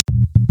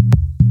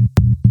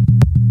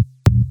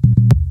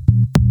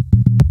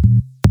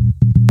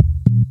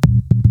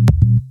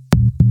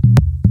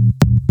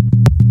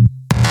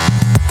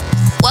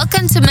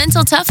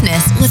Mental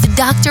Toughness with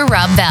Dr.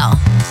 Rob Bell.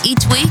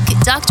 Each week,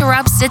 Dr.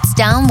 Rob sits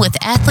down with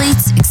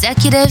athletes,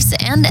 executives,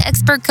 and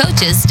expert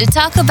coaches to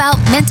talk about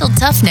mental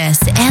toughness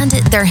and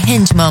their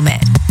hinge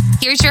moment.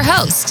 Here's your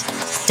host,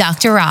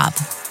 Dr. Rob.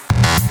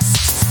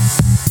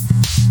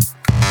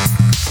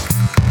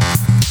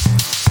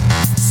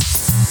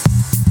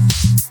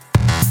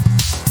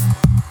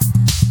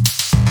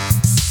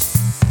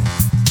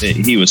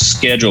 He was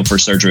scheduled for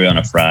surgery on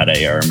a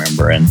Friday, I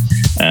remember, and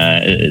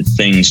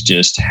things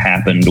just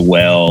happened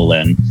well.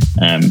 And,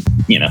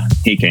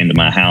 he came to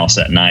my house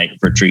at night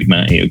for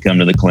treatment. He would come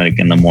to the clinic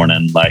in the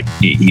morning. Like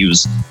he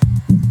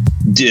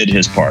did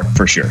his part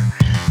for sure.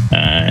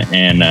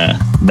 And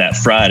that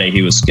Friday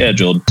he was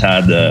scheduled,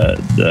 tied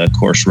the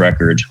course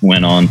record,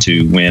 went on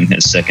to win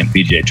his second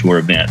PGA Tour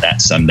event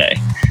that Sunday.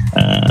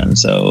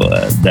 So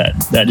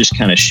that just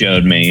kind of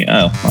showed me,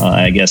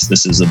 I guess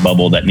this is a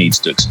bubble that needs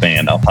to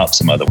expand. I'll pop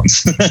some other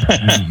ones at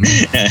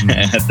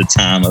the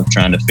time of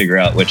trying to figure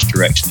out which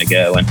direction to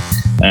go.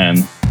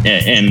 And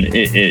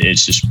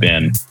it's just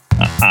been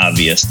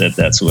obvious that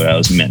that's what I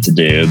was meant to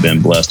do. I've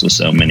been blessed with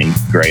so many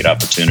great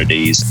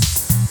opportunities.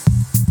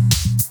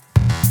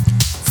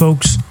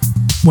 Folks,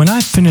 when I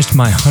finished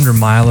my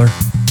 100-miler,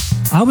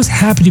 I was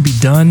happy to be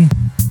done,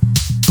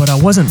 but I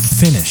wasn't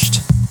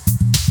finished.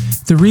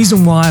 The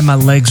reason why my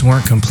legs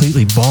weren't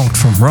completely bonked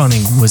from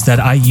running was that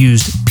I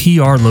used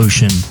PR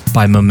Lotion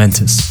by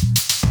Momentous.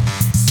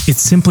 It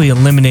simply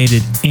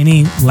eliminated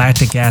any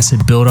lactic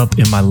acid buildup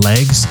in my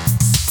legs,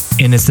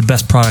 and it's the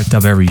best product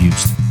I've ever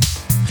used.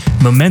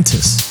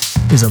 Momentous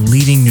is a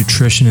leading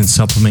nutrition and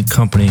supplement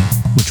company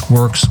which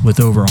works with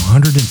over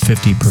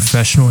 150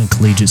 professional and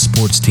collegiate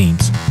sports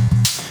teams.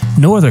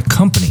 No other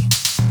company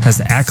has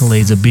the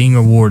accolades of being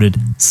awarded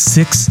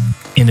 6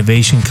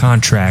 innovation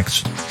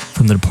contracts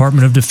from the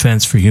Department of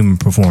Defense for human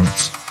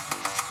performance.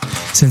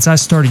 Since I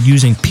started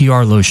using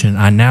PR Lotion,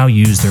 I now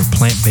use their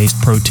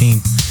plant-based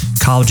protein,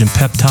 collagen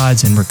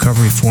peptides, and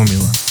recovery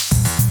formula.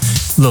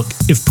 Look,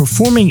 if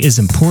performing is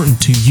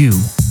important to you,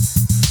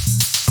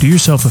 do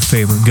yourself a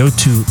favor, go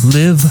to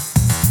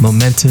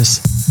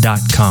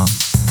livemomentous.com.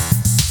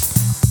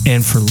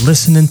 And for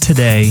listening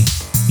today,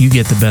 you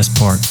get the best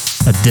part,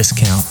 a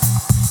discount.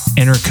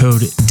 Enter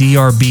code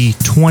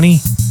DRB20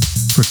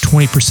 for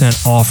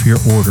 20% off your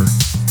order.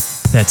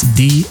 That's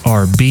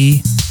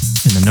DRB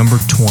and the number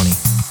 20.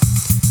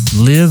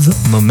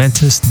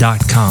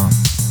 livemomentous.com.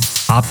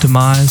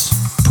 Optimize,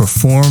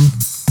 perform,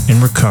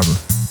 and recover.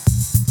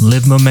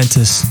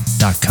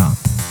 livemomentous.com.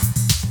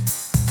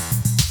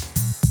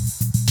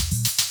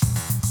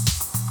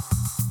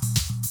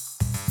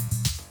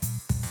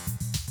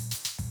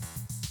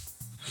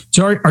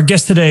 So our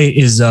guest today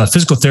is a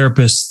physical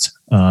therapist,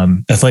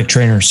 athletic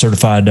trainer,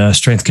 certified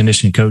strength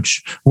conditioning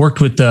coach. Worked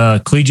with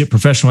collegiate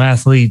professional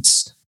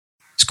athletes.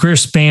 His career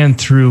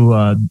spanned through,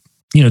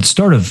 the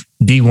start of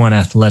D1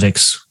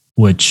 athletics,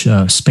 which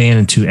span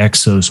into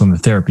Exos on the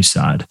therapy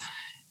side.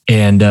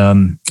 And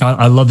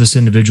I love this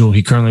individual.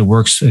 He currently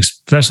works,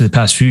 especially the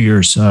past few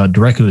years,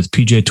 directly with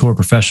PGA Tour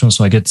professionals.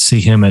 So I get to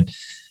see him at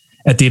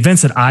the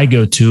events that I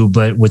go to.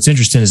 But what's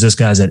interesting is this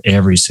guy's at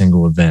every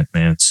single event,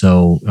 man.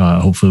 So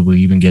hopefully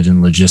we even get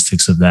in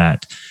logistics of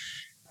that.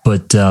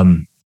 But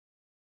I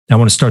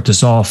want to start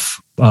this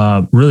off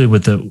really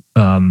with a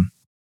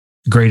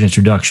great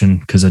introduction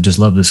because I just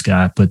love this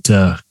guy. But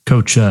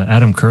Coach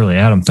Adam Kerley.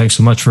 Adam, thanks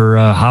so much for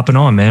hopping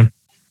on, man.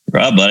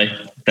 Rob, buddy,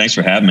 thanks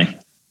for having me.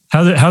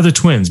 How the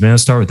twins, man?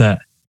 Let's start with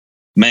that.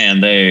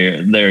 Man,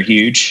 they're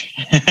huge.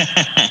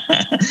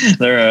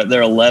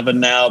 They're 11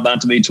 now, about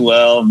to be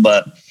 12,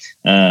 but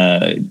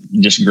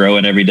just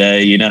growing every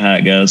day. You know how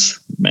it goes,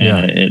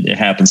 man. Yeah. It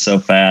happens so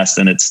fast,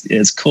 and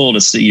it's cool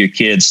to see your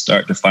kids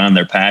start to find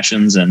their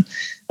passions. And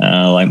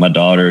like my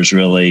daughter's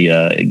really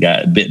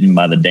got bitten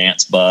by the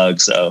dance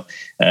bug, so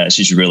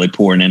she's really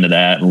pouring into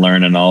that and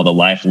learning all the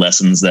life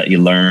lessons that you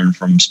learn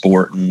from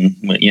sport, and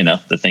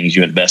the things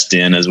you invest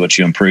in is what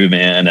you improve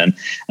in, and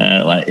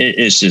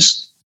it's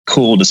just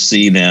cool to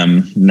see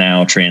them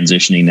now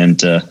transitioning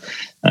into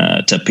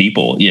to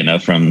people,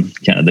 from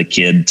kind of the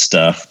kid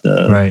stuff,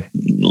 right,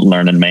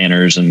 learning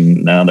manners,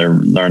 and now they're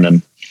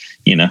learning,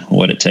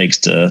 what it takes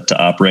to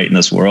operate in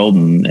this world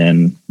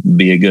and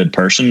be a good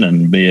person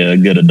and be a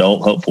good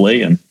adult,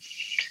 hopefully. And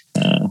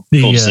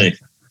cool to see.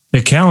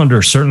 The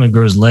calendar certainly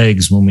grows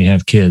legs when we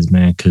have kids,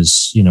 man,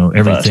 because,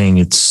 everything,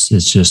 it's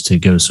just, it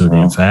goes so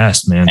damn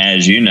fast, man.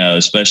 As you know,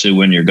 especially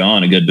when you're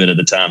gone a good bit of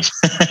the time.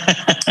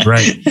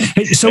 Right.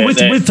 Hey, so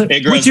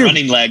it grows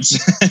running legs.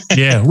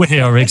 Yeah,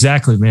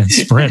 exactly, man.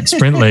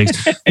 Sprint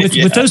legs.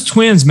 With those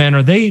twins, man,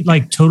 are they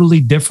like totally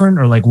different,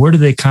 or like where's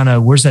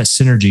that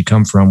synergy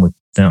come from with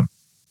them?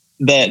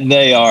 That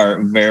they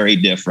are very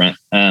different.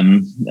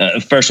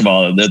 First of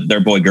all, they're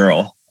boy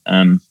girl.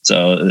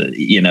 So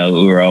we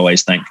were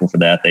always thankful for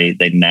that.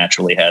 They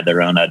naturally had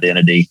their own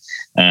identity.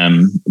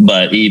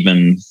 But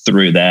even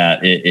through that,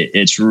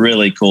 it's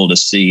really cool to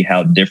see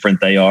how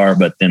different they are,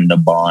 but then the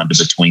bond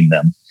between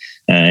them.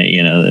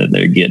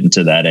 They're getting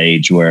to that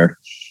age where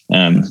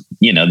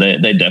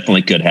they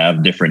definitely could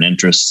have different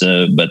interests,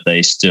 but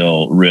they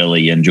still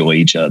really enjoy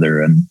each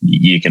other, and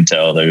you can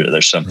tell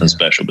there's something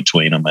special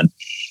between them, and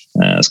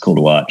it's cool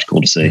to watch,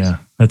 cool to see. Yeah,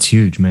 that's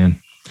huge,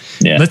 man.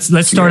 Yeah,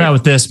 let's start out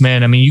with this,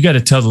 man. I mean, you got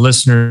to tell the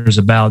listeners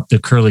about the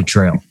Kerley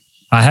Trail.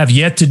 I have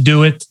yet to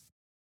do it,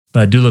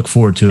 but I do look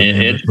forward to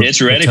it.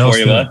 It's ready for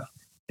you, bud.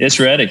 It's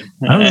ready.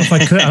 I don't know if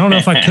I could. I don't know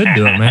if I could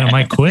do it, man. I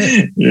might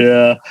quit.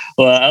 Yeah.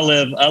 Well,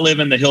 I live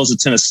in the hills of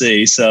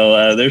Tennessee,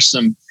 so there's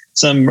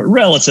some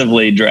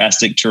relatively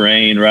drastic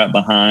terrain right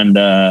behind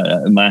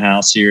my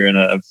house here, and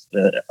I've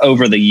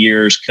over the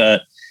years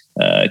cut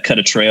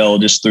a trail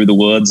just through the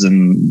woods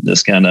and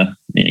just kind of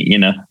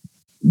beating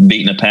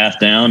a path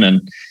down,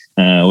 and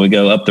we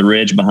go up the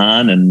ridge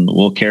behind, and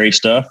we'll carry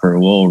stuff, or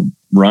we'll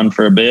run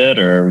for a bit,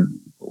 or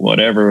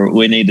whatever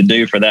we need to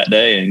do for that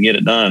day and get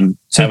it done.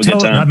 So have a good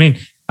time.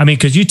 I mean,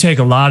 because you take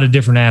a lot of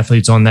different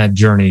athletes on that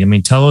journey. I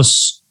mean, tell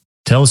us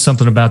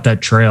something about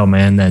that trail,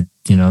 man, that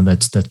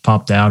that's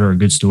popped out, or a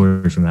good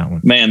story from that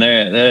one. Man,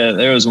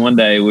 there was one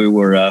day we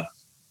were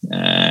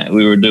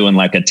doing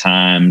like a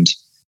timed.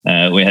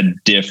 We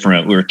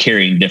were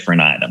carrying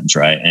different items,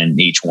 right, and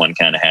each one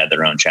kind of had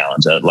their own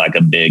challenge. Like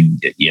a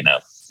big,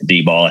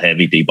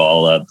 heavy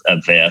D-ball, a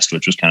vest,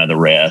 which was kind of the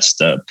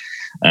rest. A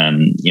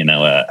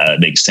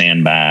big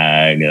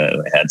sandbag.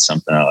 We had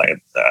something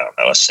like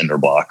a cinder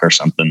block or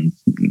something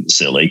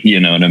silly. You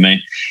know what I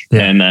mean?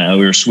 Yeah. And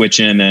we were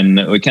switching,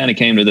 and we kind of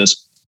came to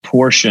this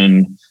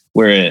portion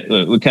where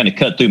we kind of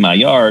cut through my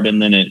yard,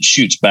 and then it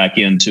shoots back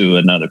into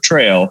another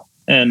trail,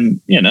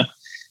 and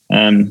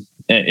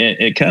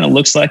it kind of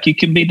looks like you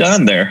can be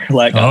done there.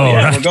 Like,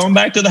 right. We're going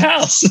back to the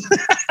house.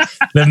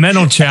 The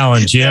mental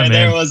challenge, yeah, man.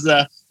 There was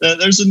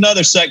there's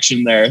another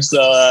section there, so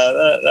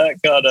that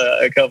caught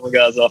a couple of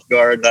guys off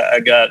guard.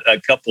 I got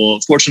a couple.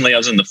 Fortunately, I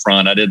was in the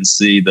front. I didn't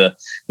see the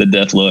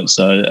death look,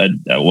 so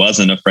I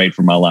wasn't afraid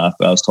for my life.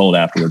 But I was told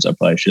afterwards I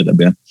probably should have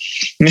been.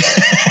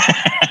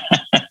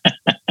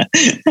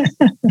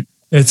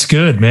 It's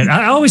good, man.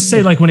 I always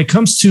say, like, when it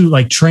comes to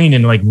like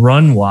training, like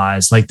run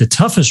wise, like the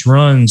toughest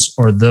runs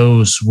are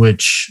those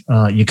which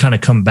you kind of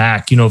come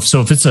back,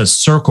 so if it's a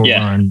circle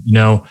run,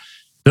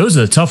 those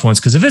are the tough ones.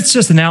 Cause if it's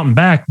just an out and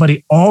back,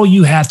 buddy, all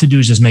you have to do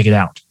is just make it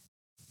out.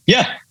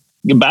 Yeah.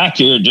 Get back.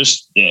 You're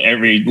just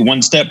every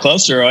one step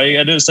closer. All you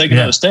gotta do is take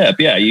another step.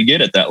 Yeah. You get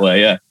it that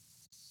way. Yeah.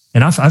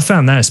 And I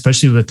found that,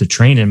 especially with the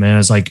training, man,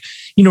 it's like,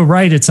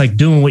 right. It's like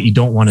doing what you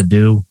don't want to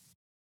do.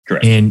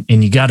 Correct. And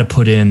you got to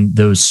put in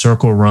those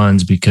circle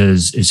runs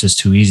because it's just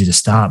too easy to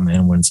stop,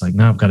 man, when it's like,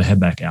 no, I've got to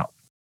head back out.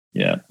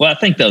 Yeah. Well, I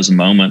think those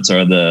moments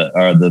are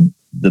the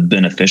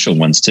beneficial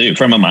ones too,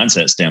 from a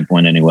mindset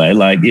standpoint anyway.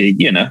 Like,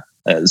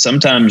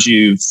 sometimes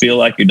you feel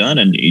like you're done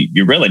and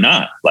you're really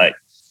not. Like,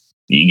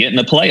 you get in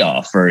a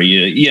playoff, or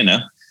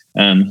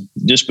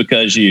just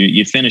because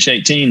you finish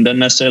 18 doesn't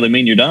necessarily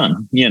mean you're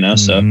done, mm-hmm.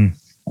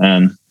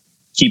 So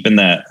keeping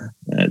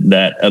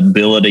that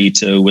ability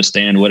to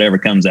withstand whatever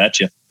comes at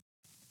you.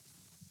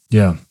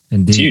 Yeah,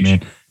 indeed,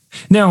 man.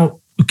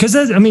 Now, because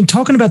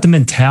talking about the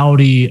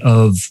mentality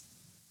of,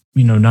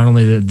 not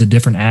only the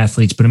different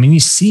athletes, but you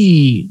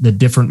see the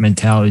different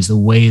mentalities, the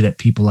way that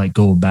people like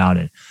go about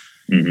it.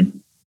 Mm-hmm.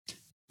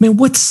 Man,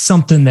 what's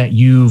something that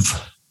you've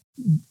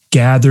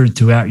gathered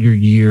throughout your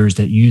years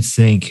that you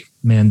think,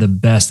 man, the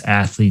best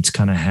athletes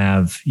kind of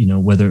have,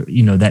 whether,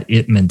 that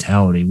it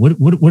mentality?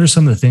 What are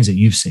some of the things that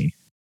you've seen?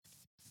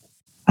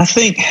 I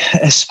think,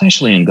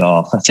 especially in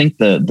golf, I think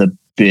the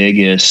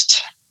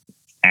biggest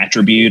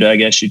attribute, I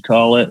guess you'd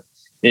call it,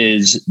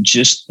 is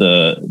just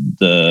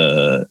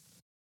the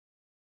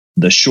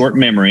short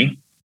memory.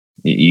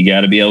 You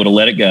got to be able to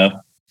let it go.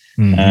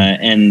 Mm-hmm.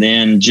 And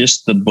then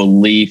just the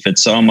belief.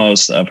 It's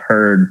almost, I've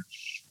heard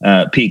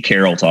Pete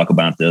Carroll talk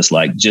about this,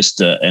 like just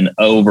an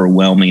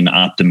overwhelming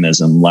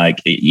optimism.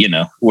 Like,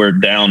 we're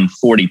down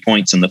 40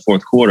 points in the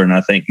fourth quarter, and I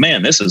think,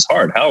 man, this is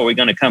hard. How are we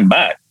going to come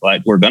back?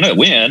 Like, we're going to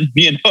win.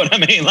 You know what I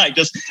mean? Like,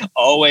 just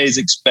always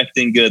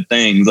expecting good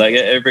things. Like,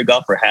 every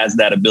golfer has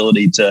that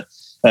ability to,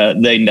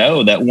 they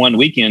know that one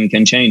weekend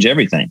can change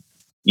everything.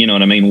 You know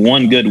what I mean?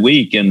 One good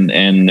week and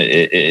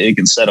it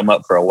can set them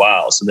up for a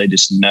while. So they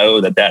just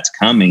know that that's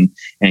coming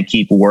and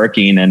keep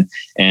working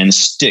and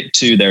stick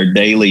to their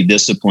daily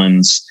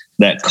disciplines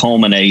that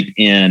culminate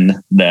in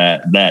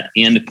that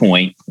end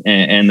point.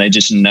 And they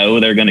just know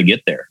they're going to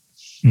get there.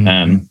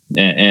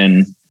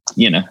 Mm-hmm.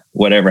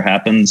 Whatever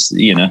happens,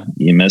 you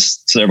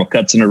miss several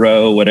cuts in a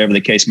row, whatever the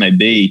case may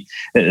be,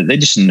 they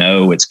just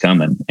know it's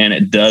coming, and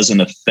it doesn't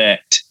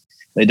affect.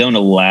 They don't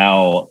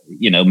allow,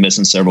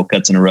 missing several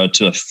cuts in a row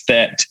to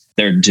affect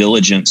their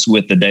diligence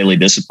with the daily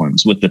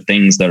disciplines, with the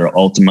things that are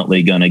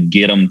ultimately going to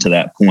get them to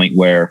that point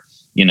where,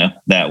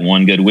 that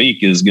one good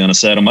week is going to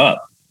set them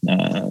up.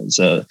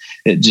 So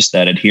just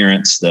that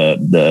adherence,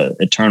 the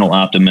eternal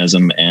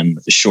optimism, and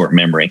the short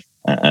memory,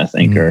 I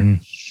think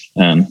mm-hmm.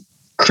 are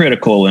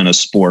critical in a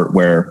sport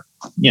where,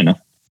 kind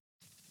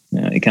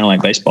of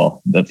like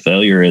baseball, the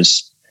failure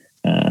is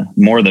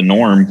more the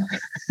norm.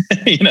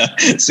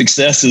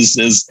 Success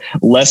is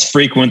less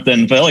frequent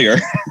than failure.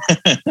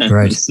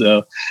 Right.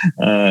 So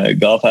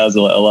golf has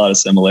a lot of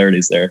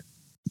similarities there.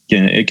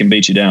 It can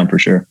beat you down for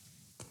sure.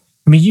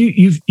 I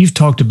mean, you've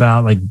talked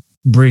about like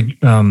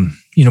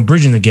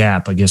bridging the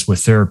gap, I guess, where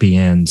therapy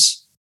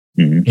ends,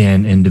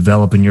 and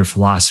developing your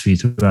philosophy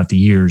throughout the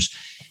years.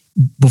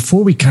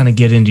 Before we kind of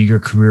get into your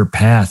career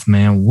path,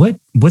 man,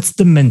 what's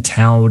the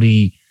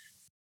mentality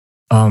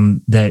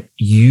that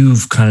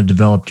you've kind of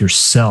developed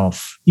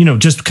yourself,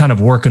 just kind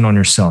of working on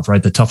yourself,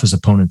 right? The toughest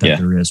opponent that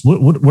there is.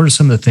 What are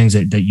some of the things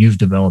that you've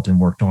developed and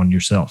worked on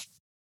yourself?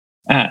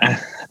 I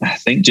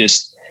think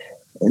just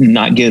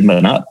not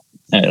giving up,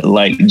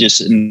 like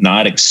just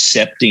not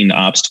accepting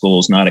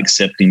obstacles, not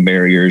accepting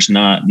barriers,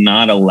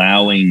 not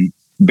allowing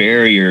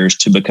barriers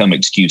to become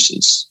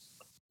excuses,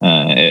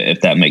 if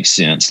that makes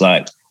sense.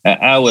 Like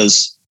I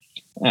was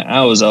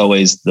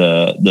always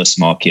the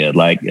small kid,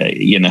 like,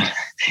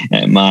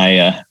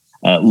 my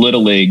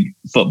little league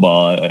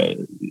football,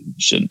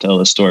 shouldn't tell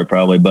this story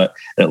probably, but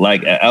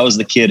like I was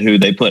the kid who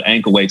they put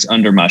ankle weights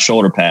under my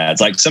shoulder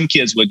pads. Like some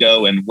kids would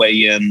go and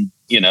weigh in,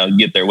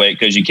 get their weight,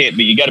 because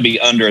you got to be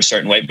under a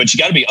certain weight, but you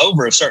got to be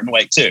over a certain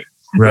weight too.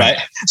 Right.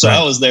 So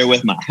I was there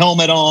with my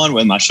helmet on,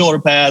 with my shoulder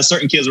pads.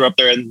 Certain kids were up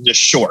there in just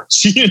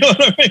shorts. You know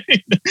what I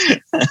mean?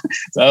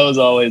 So I was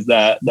always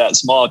that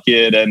small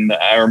kid. And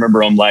I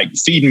remember them like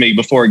feeding me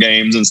before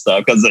games and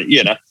stuff because,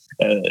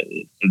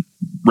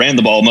 ran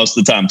the ball most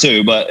of the time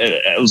too, but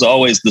it was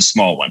always the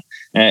small one.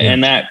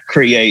 And that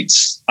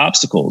creates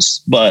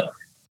obstacles. But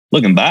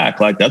looking back,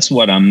 like that's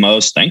what I'm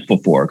most thankful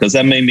for, because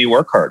that made me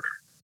work harder.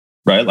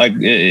 Right. Like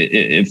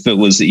if it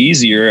was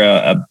easier,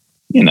 I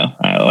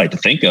like to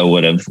think I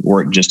would have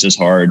worked just as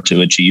hard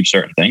to achieve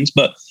certain things,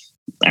 but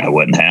I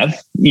wouldn't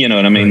have. You know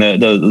what I mean?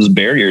 Those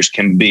barriers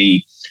can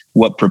be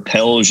what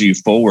propels you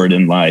forward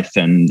in life,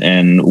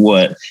 and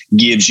what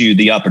gives you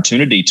the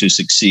opportunity to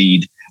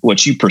succeed.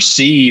 What you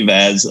perceive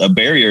as a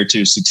barrier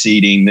to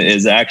succeeding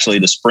is actually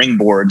the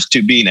springboard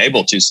to being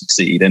able to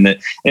succeed. And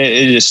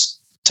it just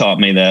taught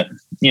me that,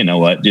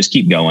 just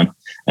keep going.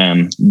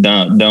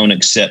 Don't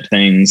accept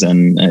things,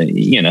 and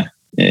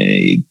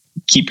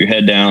keep your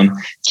head down,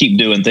 keep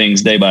doing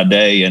things day by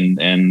day,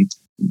 and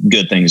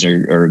good things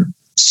are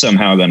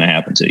somehow going to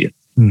happen to you.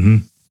 Mm-hmm.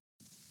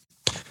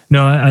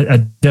 No, I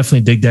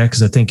definitely dig that,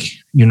 because I think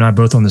you and I are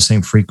both on the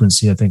same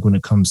frequency. I think when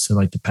it comes to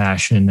like the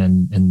passion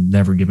and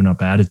never giving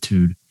up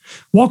attitude.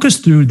 Walk us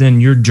through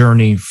then your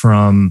journey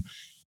from,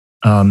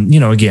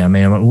 again,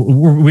 man,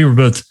 we were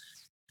both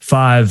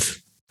five.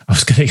 I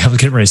was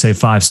getting ready to say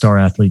 5-star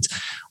athletes.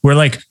 We're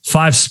like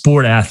 5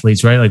 sport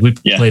athletes, right? Like we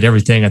played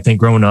everything. I think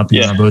growing up,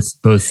 I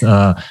both.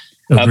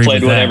 I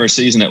played whatever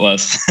season it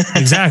was.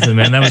 Exactly,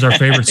 man. That was our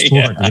favorite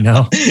sport,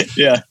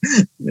 Yeah.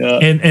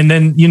 And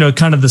then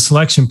kind of the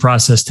selection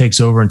process takes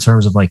over in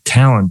terms of like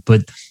talent.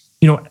 But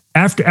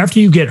after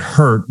you get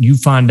hurt, you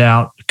find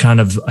out kind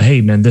of, hey,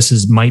 man,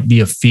 might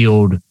be a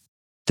field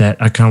that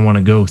I kind of want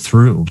to go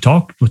through.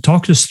 Talk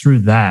us through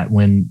that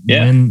when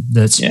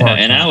that's. Yeah,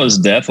 and I was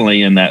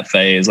definitely in that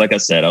phase. Like I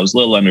said, I was a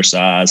little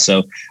undersized,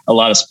 so a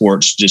lot of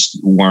sports just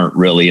weren't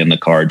really in the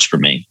cards for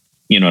me.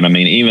 You know what I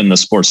mean? Even the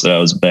sports that I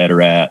was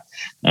better at,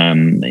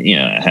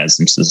 I had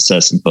some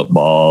success in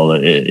football,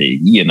 at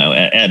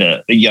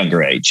a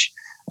younger age.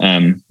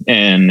 Obviously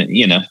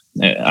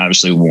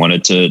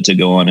wanted to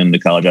go on into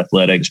college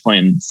athletics,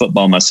 playing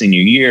football my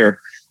senior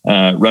year,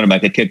 running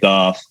back a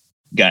kickoff,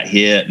 got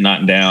hit,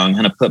 knocked down,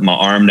 kind of put my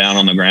arm down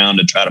on the ground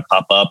to try to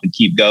pop up and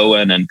keep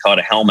going, and caught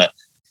a helmet.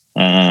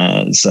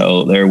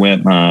 So there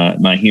went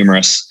my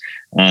humerus.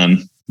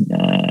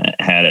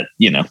 Had it,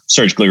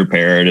 surgically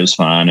repaired. It was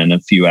fine in a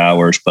few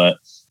hours, but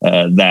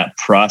that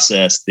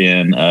process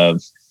then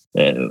of,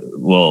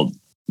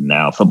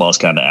 now football's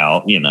kind of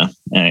out,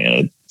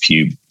 a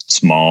few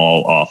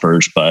small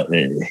offers, but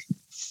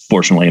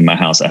fortunately in my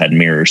house, I had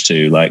mirrors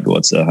too. Like,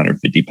 what's a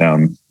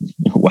 150-pound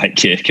white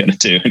kid going to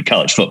do in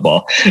college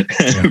football?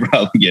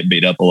 Probably get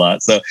beat up a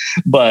lot. So,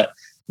 but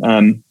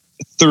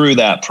through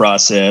that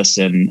process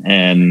and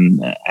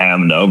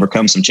having to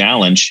overcome some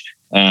challenge,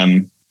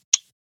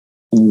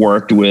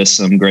 worked with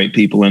some great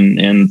people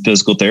in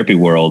physical therapy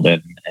world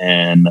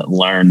and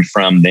learned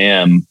from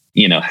them,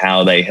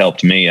 how they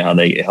helped me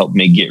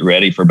get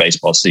ready for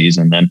baseball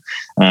season. And,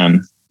 I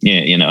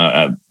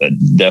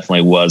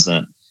definitely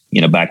wasn't,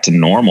 back to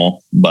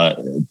normal, but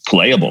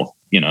playable.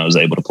 I was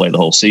able to play the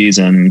whole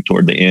season.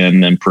 Toward the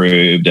end,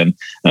 improved, and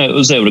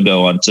was able to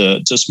go on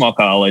to small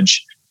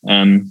college,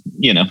 and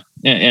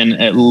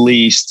at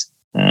least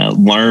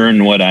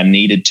learn what I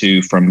needed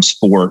to from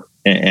sport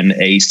and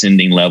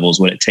ascending levels,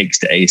 what it takes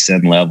to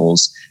ascend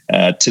levels,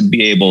 to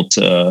be able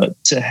to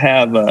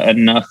have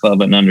enough of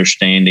an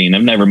understanding.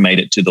 I've never made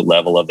it to the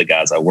level of the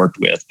guys I worked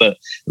with, but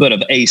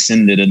I've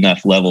ascended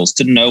enough levels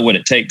to know what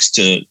it takes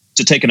to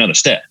take another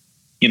step.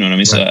 You know what I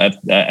mean? Right.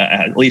 So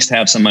I at least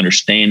have some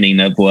understanding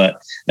of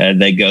what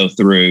they go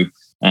through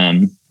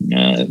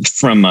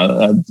from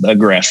a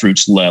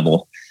grassroots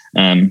level.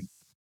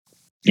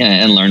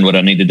 And learned what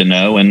I needed to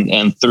know.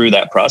 And through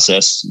that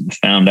process,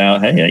 found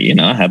out, hey,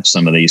 I have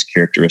some of these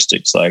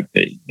characteristics, like,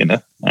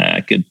 I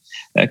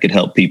could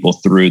help people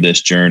through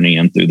this journey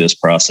and through this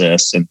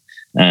process. And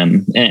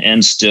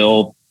and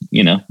still,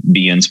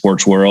 be in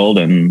sports world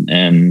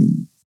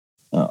and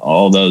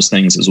all those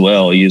things as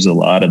well. Use a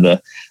lot of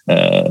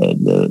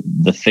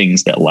the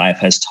things that life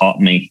has taught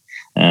me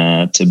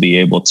to be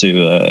able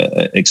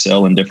to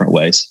excel in different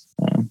ways.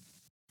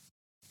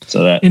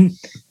 So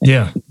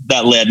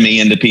that led me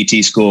into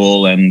PT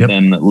school, and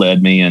then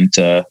led me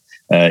into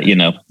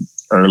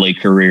early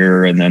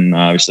career, and then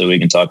obviously we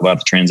can talk about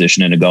the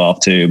transition into golf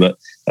too. But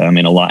a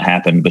lot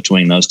happened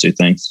between those two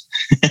things.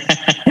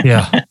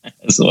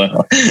 As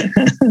well.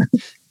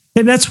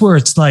 And that's where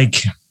it's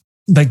like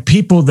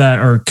people that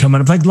are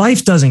coming up, like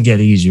life doesn't get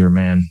easier,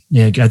 man.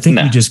 Yeah, I think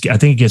I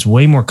think it gets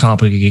way more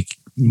complicated.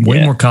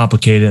 More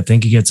complicated. I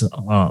think it gets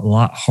a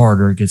lot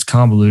harder. It gets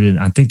convoluted.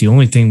 I think the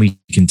only thing we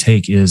can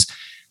take is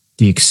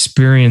the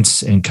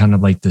experience and kind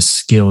of like the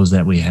skills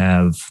that we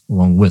have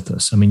along with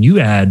us. You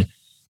add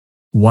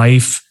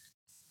wife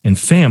and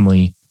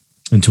family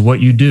into what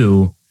you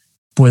do,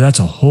 boy, that's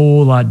a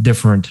whole lot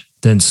different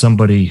than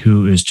somebody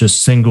who is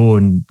just single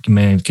and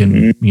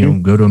can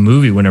go to a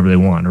movie whenever they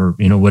want, or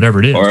whatever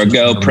it is, or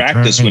go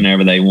practice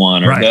whenever they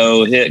want, or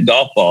go hit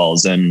golf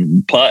balls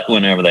and putt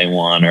whenever they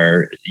want,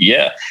 or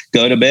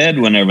go to bed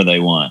whenever they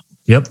want.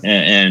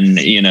 And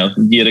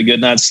get a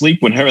good night's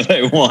sleep whenever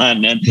they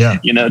want,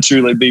 and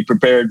truly be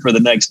prepared for the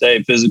next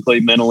day, physically,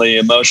 mentally,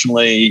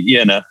 emotionally.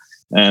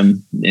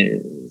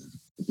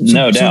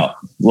 No doubt,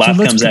 life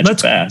comes at you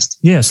fast.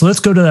 So let's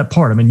go to that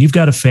part. You've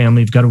got a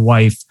family, you've got a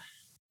wife.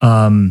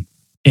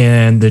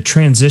 And the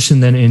transition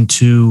then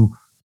into,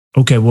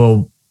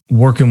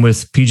 working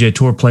with PGA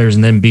Tour players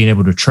and then being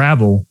able to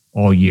travel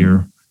all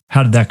year.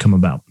 How did that come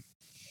about?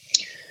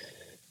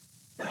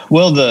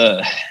 Well,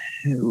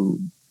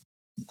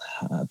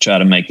 I'll try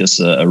to make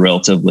this a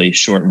relatively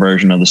short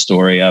version of the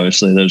story.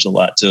 Obviously, there's a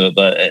lot to it,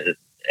 but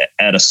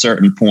at a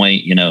certain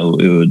point,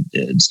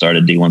 it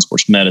started D1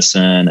 Sports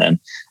Medicine, and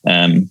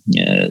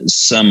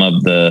some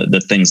of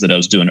the things that I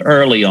was doing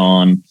early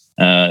on,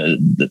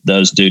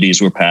 those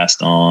duties were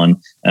passed on.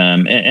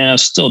 And I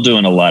was still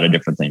doing a lot of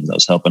different things. I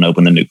was helping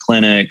open the new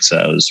clinics.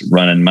 I was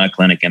running my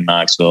clinic in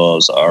Knoxville. I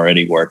was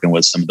already working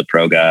with some of the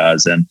pro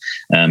guys, and,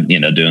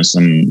 doing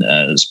some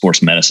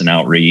sports medicine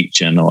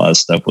outreach and a lot of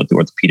stuff with the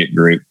orthopedic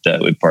group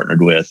that we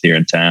partnered with here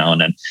in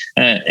town.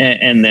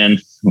 And then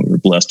we were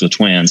blessed with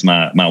twins.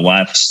 My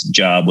wife's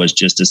job was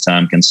just as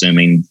time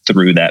consuming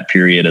through that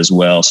period as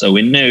well. So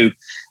we knew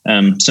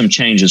some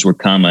changes were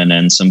coming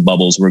and some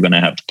bubbles were going to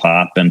have to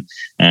pop, and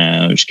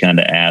we just kind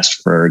of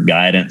asked for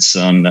guidance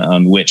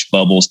on which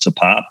bubbles to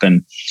pop,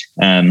 and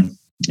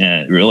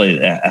really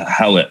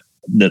how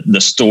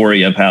the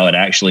story of how it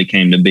actually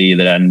came to be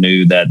that I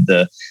knew that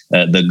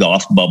the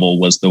golf bubble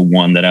was the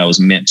one that I was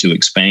meant to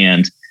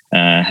expand.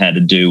 Had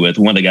to do with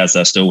one of the guys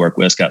that I still work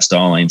with, Scott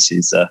Stallings.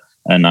 He's a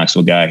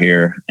Knoxville guy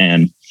here,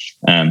 and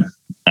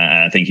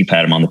I think you've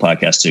had him on the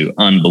podcast too.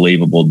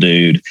 Unbelievable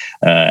dude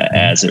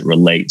as it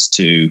relates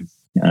to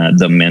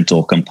the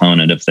mental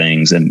component of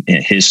things. And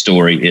his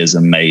story is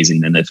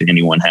amazing. And if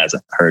anyone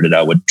hasn't heard it,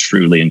 I would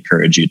truly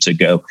encourage you to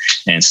go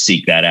and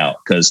seek that out,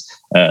 because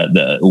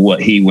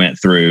what he went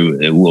through,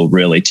 it will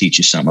really teach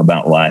you something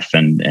about life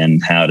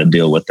and how to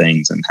deal with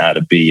things and how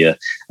to be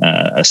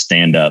a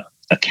stand-up,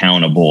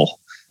 accountable,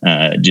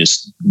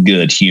 just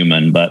good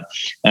human. But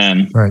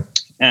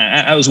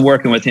I was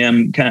working with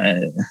him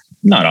kind of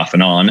not off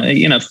and on,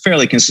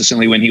 fairly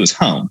consistently when he was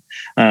home.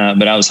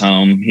 But I was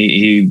home.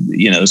 He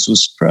this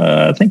was,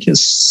 I think,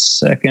 his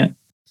second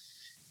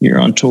year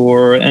on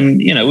tour. And,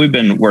 we've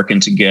been working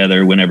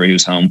together whenever he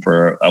was home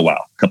for a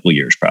while, a couple of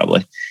years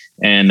probably.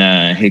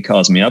 And he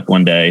calls me up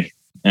one day,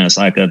 and it's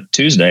like a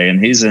Tuesday,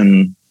 and he's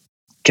in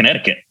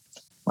Connecticut.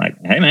 Like,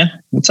 hey, man,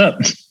 what's up?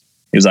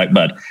 He was like,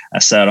 bud, I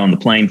sat on the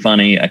plane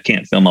funny. I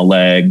can't feel my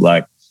leg.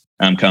 Like,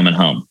 I'm coming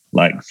home.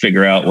 Like,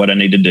 figure out what I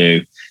need to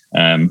do.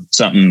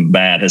 Something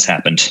bad has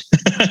happened.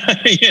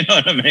 You know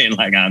what I mean?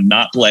 Like, I'm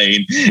not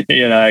playing,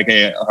 I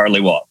can't hardly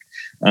walk.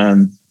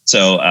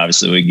 So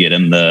obviously we get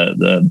him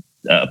the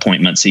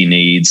appointments he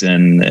needs,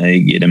 and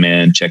get him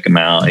in, check him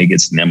out. He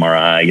gets an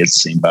MRI, gets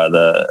seen by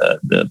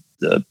the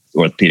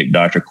orthopedic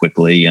doctor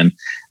quickly, and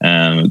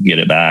get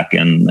it back.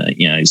 And,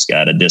 he's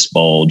got a disc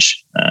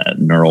bulge,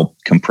 neural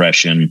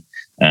compression,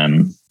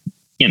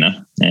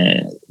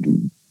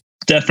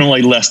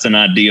 definitely less than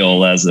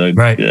ideal as a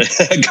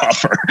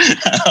golfer.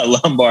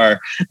 Lumbar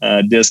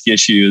disc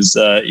issues,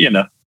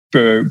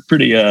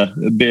 pretty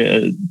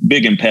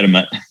big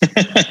impediment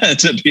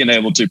to being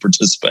able to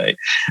participate.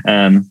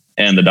 And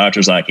the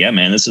doctor's like, yeah,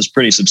 man, this is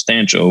pretty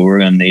substantial. We're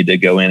going to need to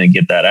go in and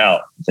get that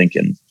out. I'm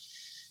thinking,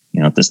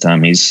 at this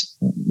time he's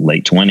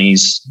late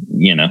 20s,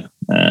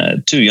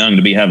 too young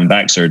to be having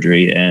back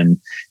surgery.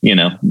 And,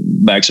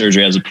 back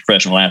surgery as a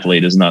professional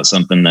athlete is not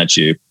something that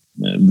you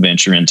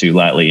venture into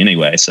lightly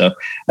anyway. So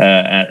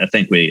I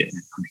think we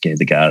gave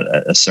the guy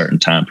a certain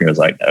time period. I was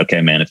like,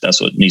 okay, man, if that's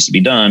what needs to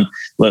be done,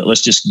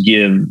 let's just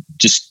give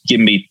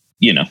me,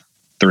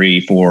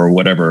 3, 4,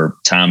 whatever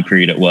time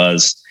period it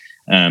was.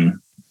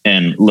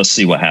 And let's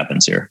see what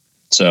happens here.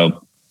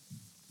 So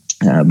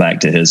back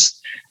to his,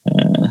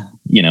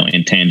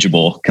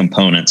 intangible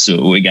components.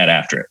 So we got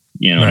after it.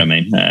 You know what I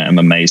mean? I'm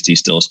amazed he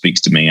still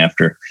speaks to me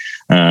after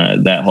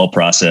that whole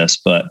process.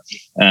 But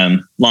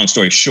long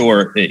story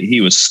short,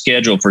 he was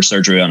scheduled for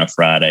surgery on a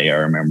Friday, I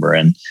remember,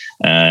 and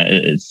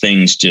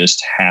things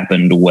just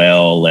happened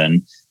well.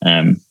 And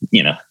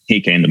he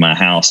came to my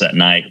house at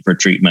night for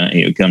treatment.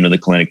 He would come to the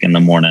clinic in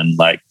the morning.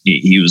 Like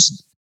he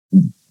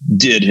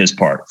did his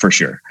part for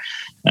sure.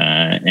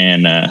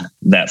 And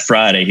that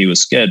Friday he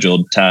was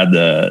scheduled, tied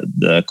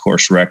the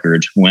course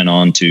record, went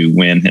on to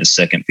win his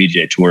second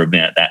PGA Tour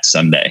event that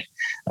Sunday.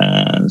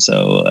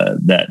 So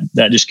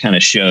that just kind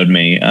of showed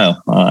me,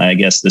 I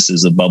guess this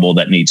is a bubble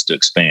that needs to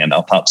expand.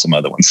 I'll pop some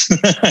other ones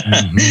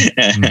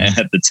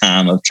at the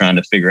time of trying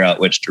to figure out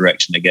which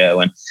direction to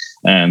go.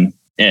 And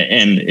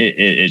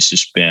it's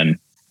just been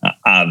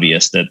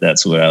obvious that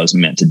that's what I was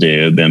meant to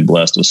do. I've been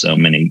blessed with so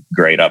many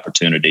great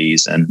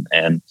opportunities and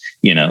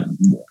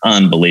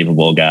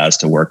unbelievable guys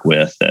to work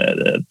with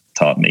that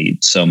taught me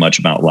so much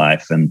about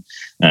life. And,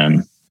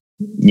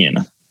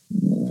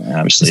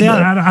 obviously, see,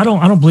 I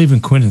don't believe in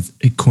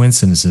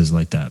coincidences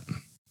like that.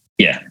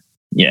 Yeah.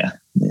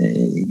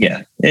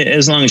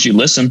 As long as you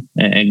listen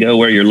and go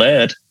where you're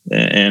led,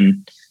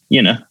 and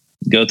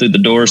go through the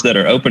doors that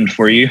are opened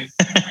for you.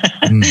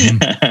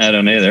 I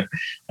don't either.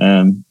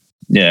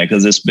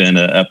 Because it's been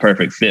a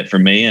perfect fit for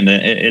me, and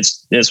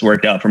it's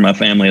worked out for my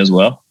family as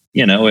well.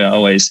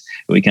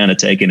 We kind of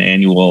take an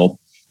annual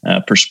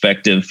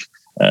perspective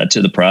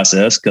to the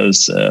process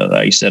because,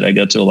 like you said, I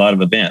go to a lot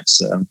of events.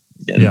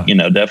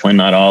 Definitely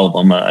not all of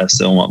them. I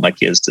still want my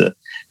kids to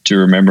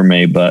remember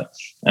me, but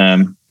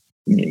I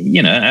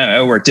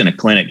worked in a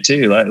clinic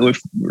too. I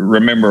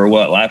remember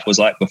what life was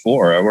like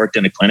before. I worked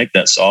in a clinic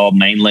that saw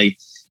mainly,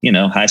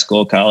 high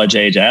school, college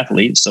age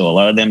athletes. So a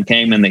lot of them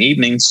came in the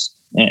evenings,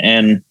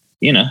 and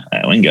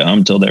I wouldn't go home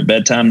until their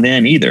bedtime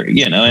then either.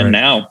 And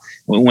now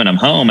when I'm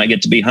home, I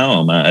get to be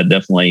home. I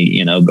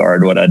definitely,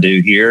 guard what I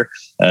do here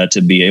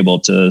to be able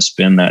to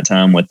spend that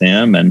time with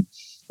them. And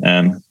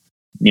I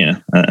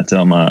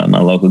tell my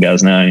local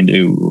guys now I can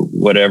do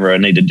whatever I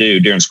need to do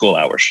during school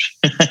hours.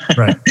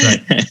 Right.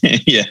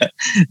 Yeah.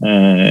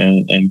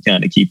 And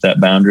kind of keep that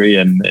boundary.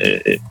 And,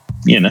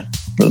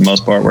 for the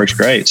most part works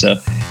great. So,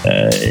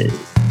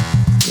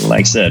 like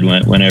I said,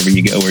 whenever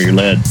you go where you're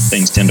led,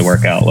 things tend to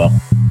work out well.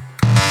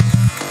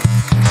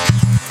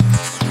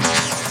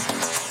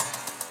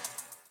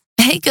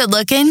 Hey, good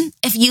looking.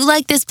 If you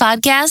like this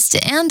podcast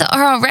and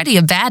are already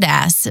a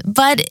badass,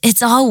 but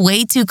it's all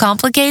way too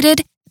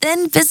complicated,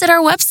 then visit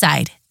our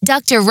website,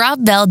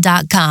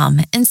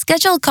 drrobbell.com, and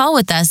schedule a call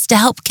with us to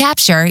help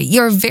capture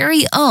your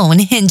very own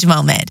hinge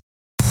moment.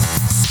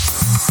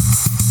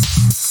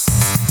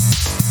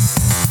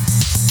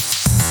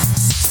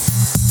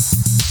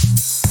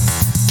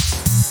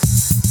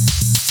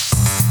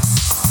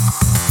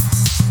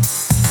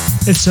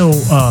 It's so,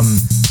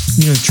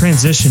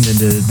 transitioned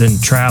into then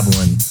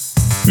traveling.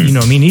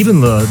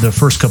 Even the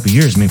first couple of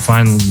years,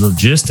 finding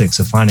logistics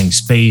of finding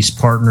space,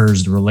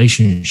 partners, the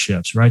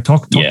relationships, right?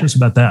 Talk to us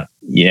about that.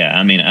 Yeah.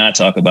 I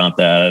talk about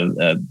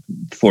that.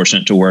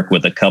 Fortunate to work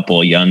with a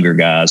couple younger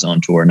guys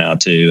on tour now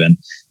too.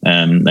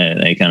 And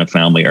they kind of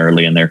found me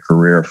early in their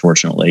career,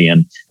 fortunately.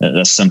 And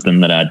that's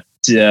something that I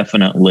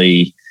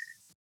definitely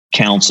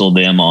counsel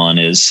them on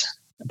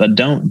but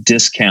don't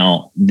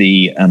discount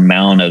the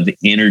amount of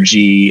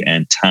energy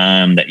and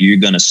time that you're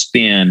going to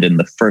spend in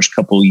the first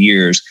couple of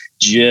years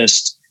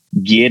just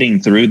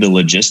getting through the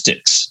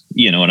logistics.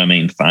 You know what I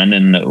mean?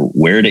 Finding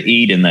where to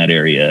eat in that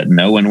area,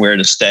 knowing where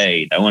to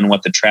stay, knowing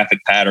what the traffic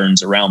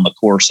patterns around the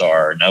course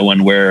are,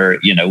 knowing where,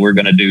 we're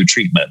going to do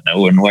treatment,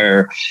 knowing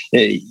where,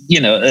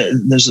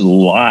 there's a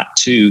lot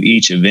to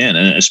each event,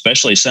 and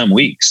especially some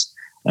weeks.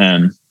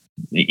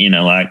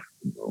 Like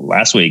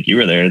last week you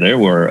were there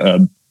were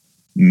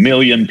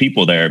million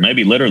people there,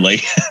 maybe literally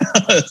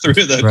through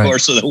the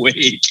course of the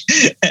week.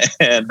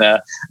 And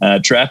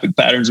traffic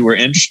patterns were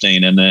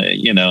interesting. And,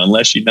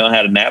 unless you know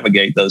how to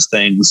navigate those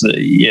things,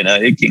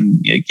 it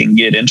can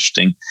get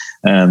interesting.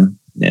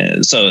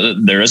 So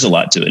there is a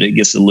lot to it. It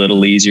gets a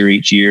little easier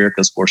each year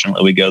because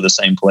fortunately we go the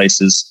same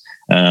places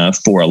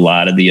for a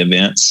lot of the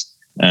events.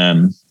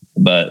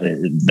 But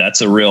that's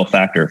a real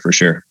factor for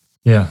sure.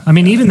 Yeah.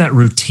 Even that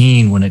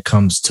routine when it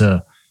comes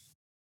to,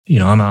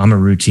 I'm a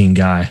routine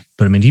guy,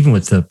 but even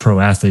with the pro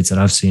athletes that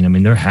I've seen,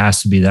 there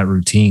has to be that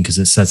routine because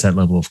it sets that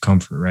level of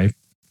comfort, right?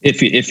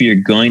 If you're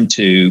going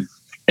to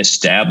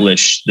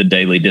establish the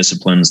daily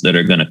disciplines that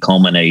are going to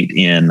culminate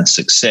in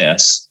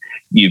success,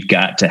 you've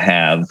got to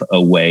have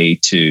a way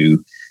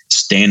to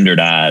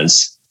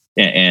standardize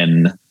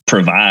and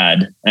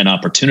provide an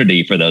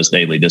opportunity for those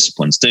daily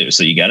disciplines too.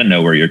 So you got to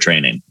know where you're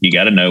training. You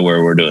got to know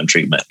where we're doing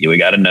treatment. We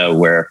got to know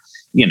where,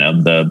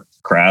 the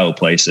cryo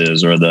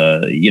places or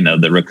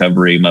the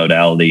recovery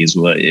modalities,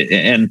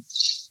 and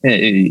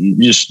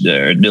just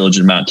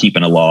diligent about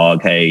keeping a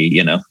log. Hey,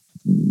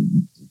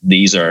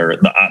 these are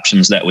the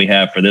options that we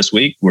have for this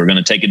week. We're going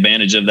to take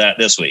advantage of that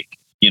this week.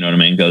 You know what I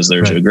mean? Because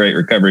there's a great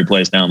recovery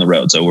place down the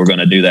road. So we're going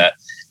to do that,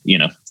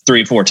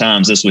 3-4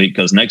 times this week.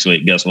 Because next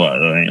week, guess what?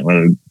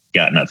 We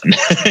got nothing.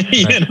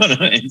 You know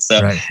what I mean?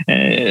 So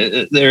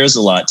there is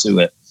a lot to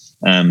it.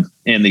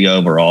 in the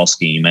overall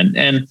scheme,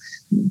 and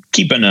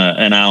keeping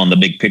an eye on the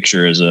big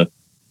picture is the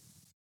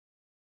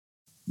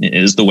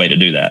way to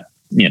do that.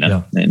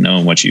 And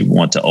knowing what you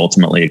want to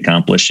ultimately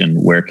accomplish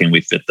and where can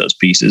we fit those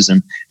pieces,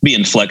 and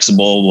being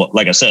flexible.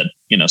 Like I said,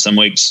 some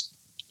weeks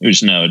we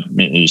just know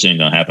it just ain't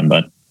going to happen,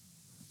 but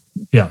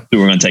we're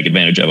going to take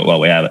advantage of it while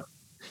we have it.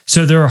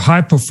 So there are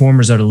high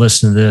performers that are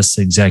listening to this,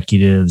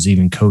 executives,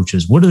 even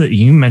coaches. What are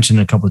you mentioned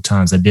a couple of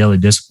times, the daily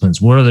disciplines?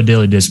 What are the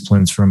daily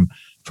disciplines from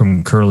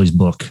Kerley's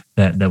book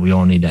that we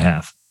all need to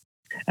have?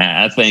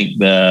 I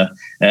think I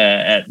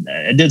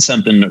did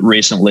something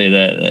recently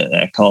that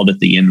I called it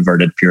the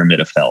inverted pyramid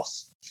of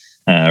health.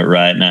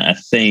 Right. And I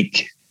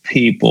think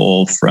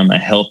people from a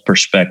health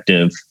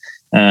perspective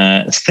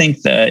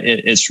think that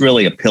it's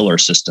really a pillar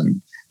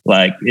system.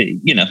 Like,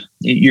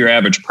 your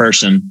average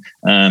person,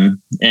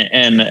 and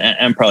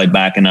I'm probably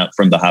backing up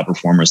from the high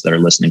performers that are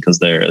listening because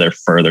they're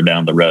further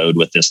down the road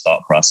with this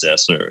thought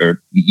process,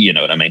 or you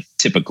know what I mean,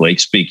 typically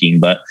speaking.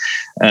 But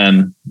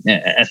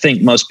I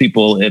think most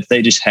people, if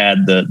they just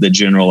had the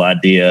general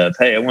idea of,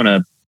 hey, I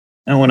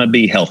want to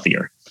be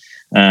healthier,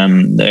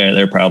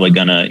 they're probably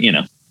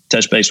gonna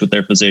touch base with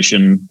their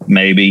physician,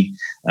 maybe.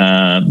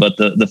 But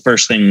the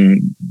first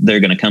thing they're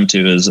going to come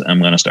to is, I'm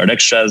going to start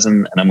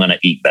exercising and I'm going to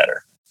eat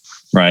better.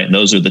 Right.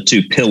 Those are the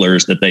two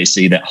pillars that they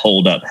see that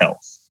hold up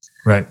health.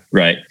 Right.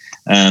 Right.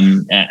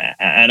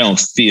 I don't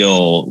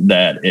feel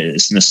that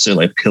it's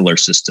necessarily a pillar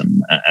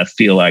system. I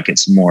feel like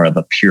it's more of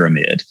a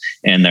pyramid,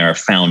 and there are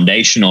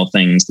foundational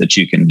things that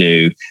you can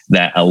do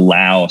that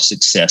allow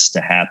success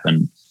to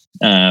happen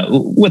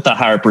with a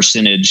higher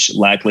percentage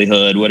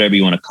likelihood, whatever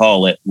you want to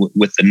call it,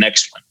 with the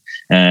next one.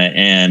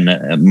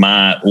 And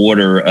my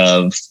order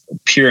of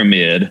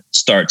pyramid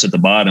starts at the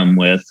bottom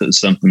with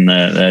something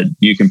that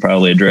you can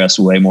probably address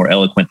way more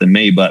eloquent than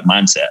me, but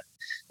mindset.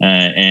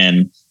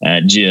 And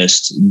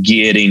just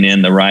getting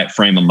in the right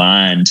frame of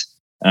mind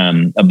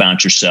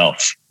about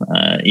yourself.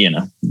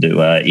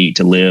 Do I eat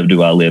to live?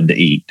 Do I live to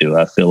eat? Do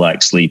I feel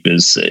like sleep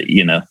is,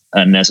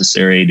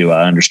 unnecessary? Do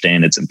I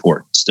understand its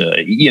importance?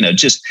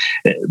 Just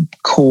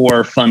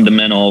core,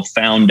 fundamental,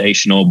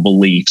 foundational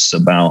beliefs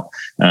about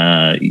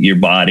your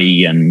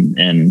body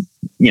and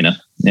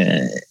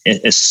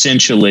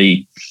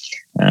essentially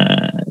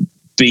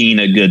being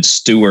a good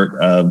steward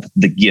of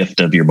the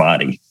gift of your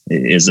body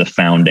is a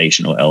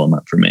foundational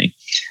element for me.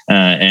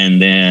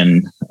 And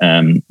then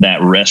that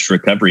rest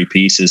recovery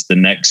piece is the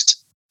next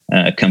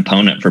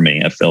component for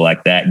me. I feel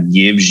like that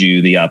gives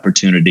you the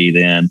opportunity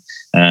then.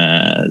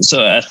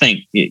 So I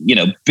think,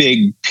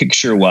 big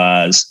picture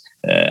wise,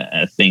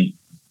 I think,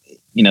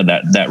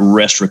 that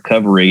rest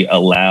recovery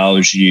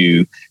allows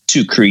you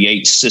to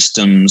create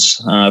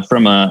systems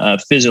from a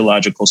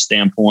physiological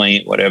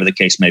standpoint, whatever the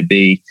case may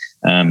be,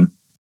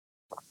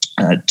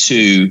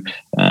 to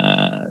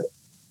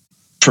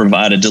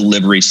provide a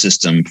delivery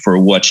system for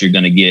what you're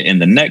going to get in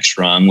the next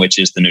rung, which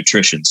is the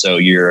nutrition. So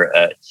you're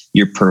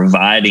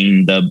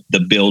providing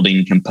the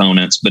building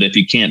components, but if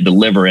you can't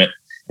deliver it,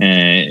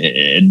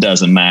 it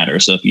doesn't matter.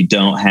 So if you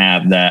don't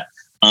have that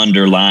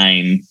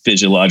underlying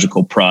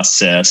physiological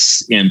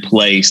process in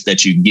place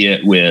that you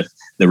get with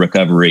the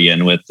recovery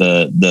and with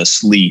the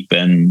sleep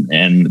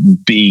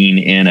and being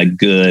in a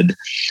good,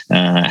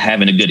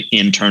 having a good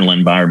internal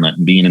environment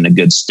and being in a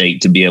good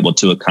state to be able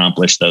to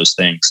accomplish those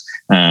things.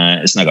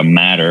 It's not going to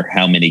matter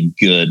how many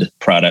good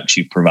products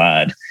you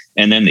provide.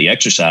 And then the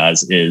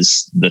exercise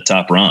is the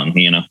top rung,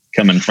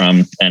 coming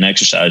from an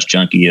exercise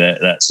junkie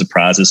that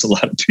surprises a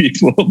lot of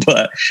people,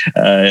 but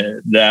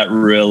that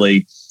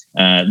really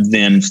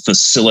then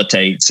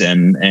facilitates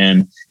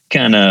and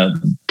kind of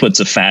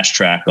puts a fast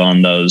track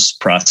on those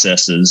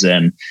processes,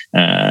 and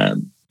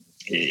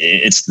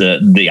it's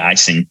the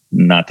icing,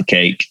 not the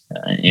cake,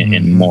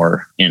 in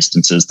more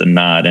instances than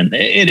not. And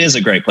it is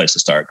a great place to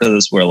start because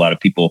it's where a lot of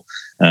people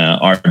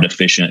are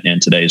deficient in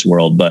today's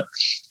world. But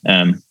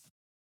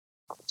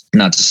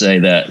not to say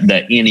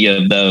that any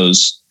of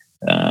those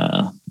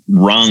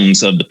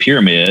rungs of the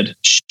pyramid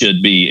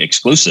should be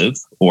exclusive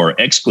or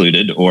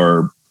excluded,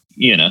 or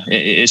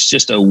it's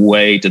just a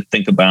way to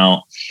think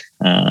about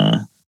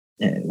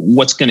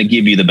what's going to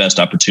give you the best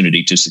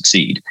opportunity to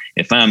succeed.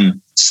 If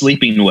I'm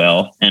sleeping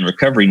well and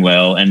recovering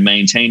well and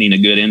maintaining a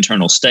good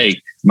internal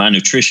state, my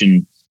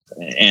nutrition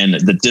and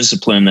the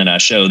discipline that I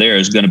show there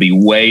is going to be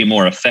way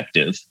more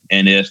effective.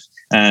 And if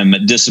I'm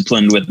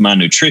disciplined with my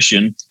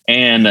nutrition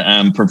and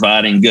I'm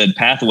providing good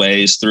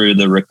pathways through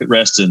the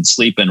rest and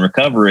sleep and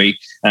recovery,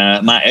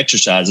 my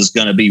exercise is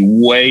going to be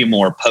way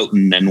more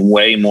potent and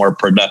way more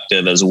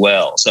productive as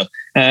well. So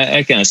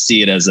I kind of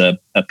see it as a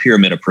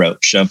pyramid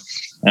approach. So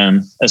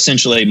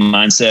essentially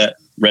mindset,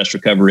 rest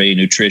recovery,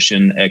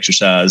 nutrition,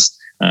 exercise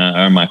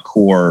are my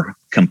core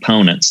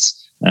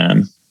components.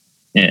 And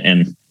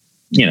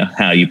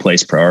how you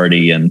place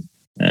priority and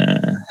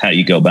how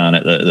you go about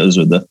it. Those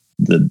are the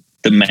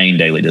main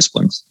daily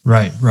disciplines.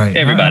 Right.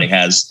 Everybody.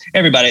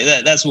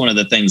 That's one of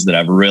the things that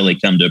I've really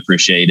come to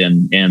appreciate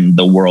in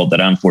the world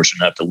that I'm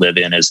fortunate enough to live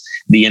in, is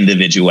the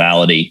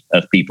individuality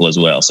of people as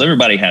well. So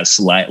everybody has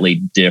slightly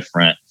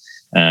different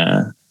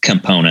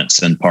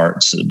components and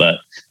parts, but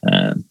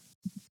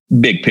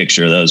big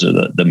picture, those are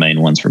the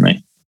main ones for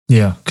me.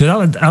 Yeah,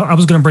 because I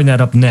was going to bring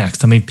that up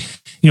next. I mean,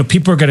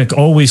 people are going to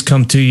always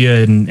come to you,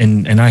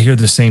 and I hear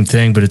the same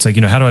thing, but it's like,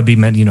 how do I be,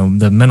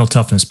 the mental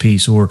toughness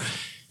piece, or,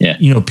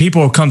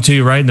 people will come to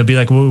you, right, and they'll be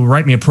like, well,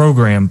 write me a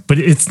program, but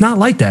it's not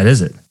like that,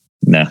 is it?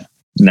 No,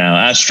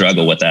 I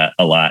struggle with that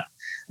a lot.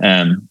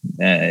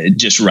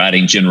 Just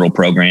writing general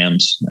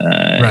programs,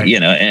 right.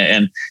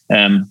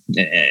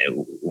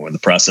 We're in the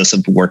process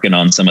of working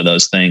on some of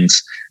those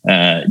things,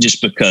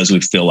 just because we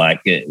feel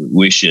like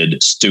we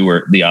should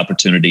steward the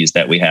opportunities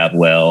that we have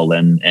well,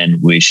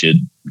 and we should,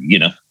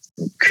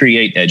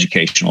 create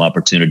educational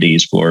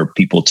opportunities for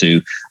people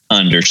to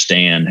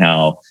understand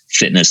how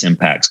fitness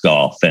impacts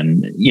golf.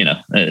 And,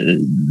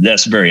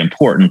 that's very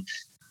important,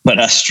 but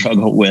I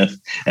struggle with,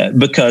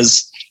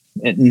 because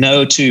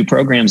no two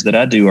programs that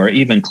I do are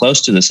even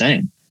close to the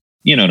same.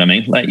 You know what I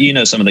mean? Like,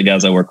 some of the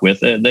guys I work with,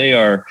 they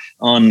are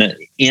on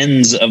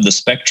ends of the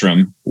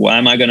spectrum. Why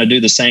am I going to do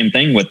the same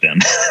thing with them?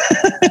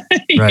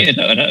 Right. You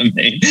know what I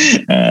mean?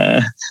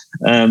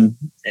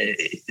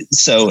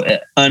 So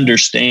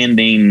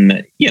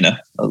understanding,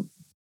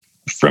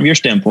 from your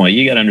standpoint,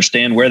 you got to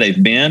understand where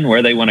they've been,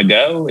 where they want to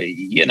go.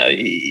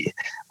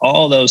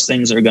 All those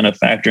things are going to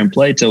factor in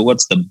play to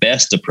what's the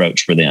best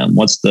approach for them.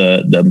 What's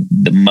the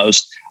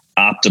most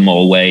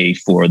optimal way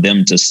for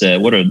them to say,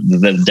 what are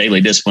the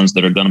daily disciplines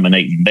that are going to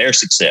make their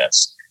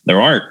success?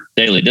 There aren't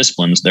daily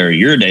disciplines. They're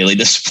your daily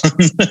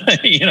disciplines.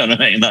 You know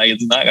what I mean? Like,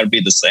 it's not going to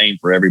be the same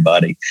for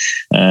everybody.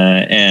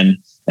 And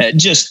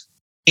just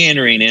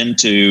entering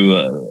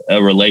into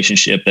a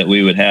relationship that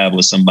we would have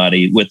with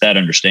somebody with that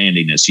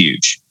understanding is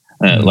huge.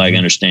 Like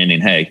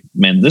understanding, hey,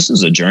 man, this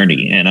is a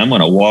journey, and I'm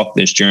going to walk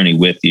this journey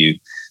with you.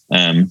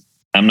 I'm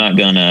not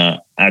going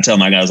to, I tell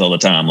my guys all the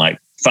time, like,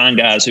 find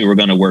guys who are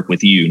going to work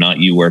with you, not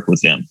you work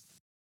with them.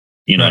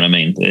 You know what I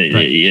mean? Right.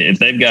 If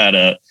they've got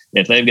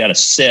a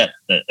set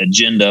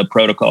agenda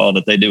protocol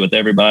that they do with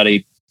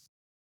everybody,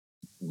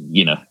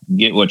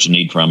 get what you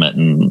need from it,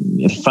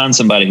 and find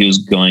somebody who's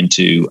going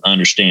to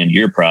understand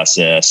your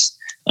process,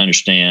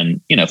 understand,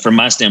 from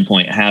my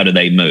standpoint, how do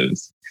they move?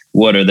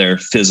 What are their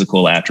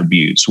physical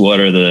attributes? What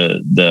are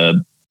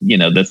the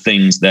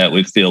things that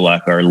we feel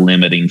like are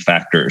limiting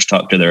factors?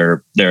 Talk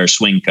to their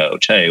swing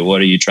coach. Hey,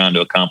 what are you trying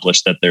to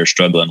accomplish that they're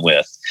struggling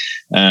with?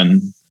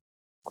 And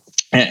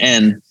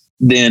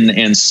then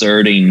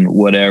inserting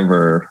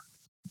whatever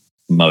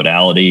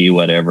modality,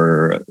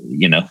 whatever,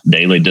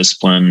 daily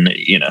discipline,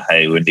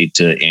 hey, we need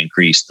to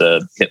increase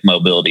the hip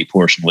mobility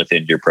portion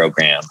within your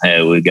program.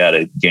 Hey, we got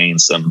to gain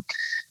some,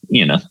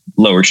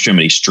 lower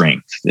extremity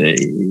strength,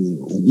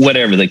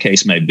 whatever the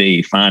case may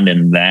be,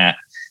 finding that,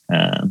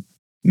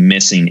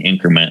 missing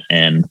increment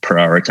and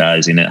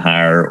prioritizing it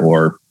higher,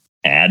 or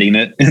adding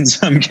it in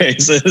some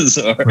cases,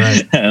 or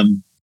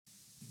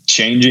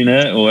changing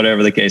it, or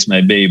whatever the case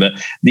may be. But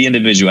the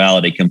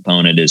individuality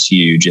component is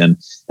huge, and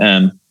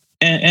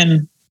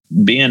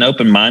being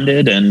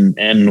open-minded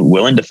and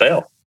willing to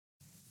fail.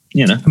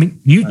 I mean,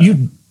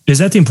 you is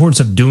that the importance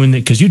of doing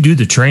it? Because you do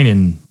the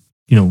training,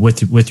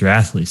 with your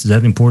athletes. Is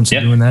that the importance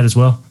of doing that as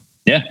well?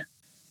 Yeah,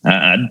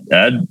 I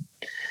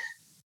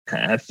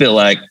feel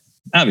like,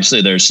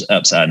 obviously there's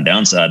upside and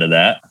downside of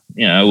that.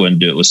 I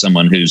wouldn't do it with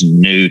someone who's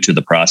new to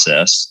the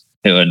process,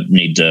 who would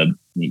need to,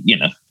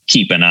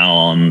 keep an eye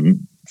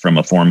on from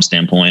a form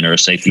standpoint or a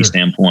safety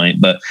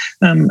standpoint. But,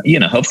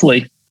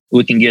 hopefully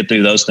we can get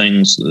through those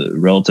things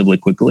relatively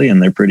quickly,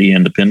 and they're pretty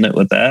independent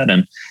with that.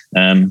 And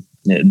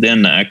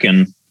then I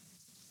can,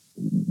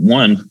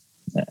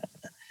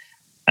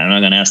 I'm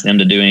not going to ask them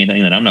to do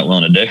anything that I'm not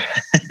willing to do.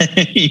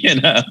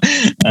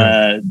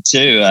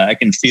 Two, I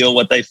can feel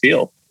what they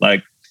feel.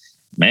 Like,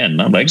 man,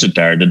 my legs are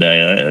tired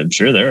today. I'm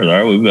sure theirs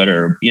are. We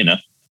better,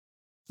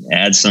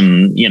 add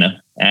some,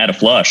 add a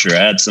flush, or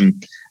add some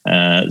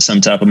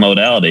type of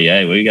modality.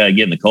 Hey, we got to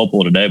get in the cold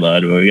pool today,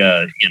 bud. We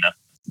got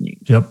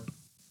to,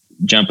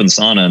 jump in the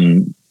sauna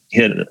and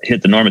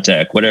hit the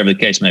Normatec, whatever the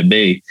case may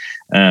be.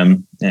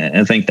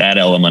 I think that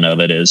element of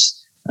it is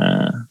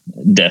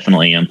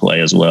definitely in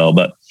play as well.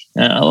 But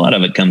a lot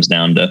of it comes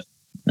down to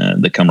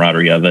the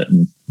camaraderie of it.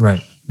 And,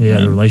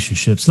 the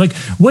relationships. Like,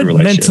 what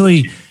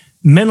mentally,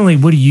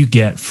 what do you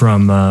get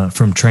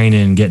from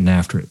training and getting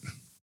after it?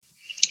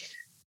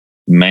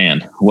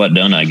 Man, what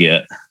don't I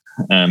get?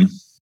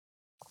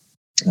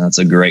 That's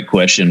a great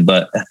question,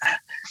 but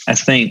I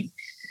think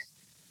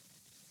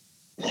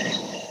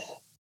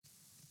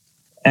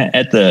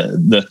at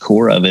the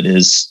core of it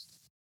is,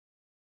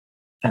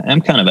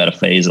 I'm kind of at a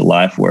phase of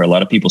life where a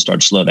lot of people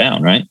start to slow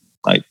down, right?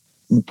 Like,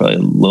 I'm probably a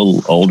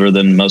little older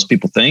than most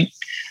people think.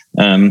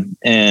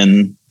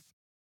 And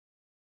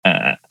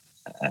I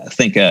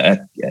think,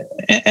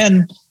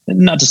 and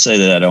not to say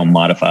that I don't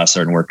modify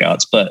certain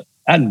workouts, but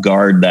I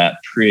guard that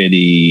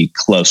pretty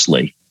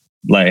closely.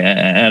 Like,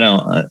 I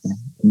don't,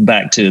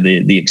 back to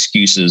the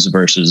excuses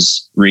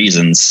versus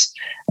reasons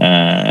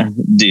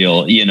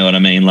deal. You know what I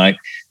mean? Like,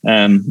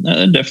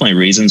 definitely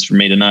reasons for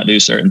me to not do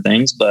certain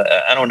things, but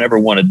I don't ever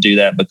want to do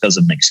that because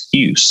of an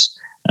excuse.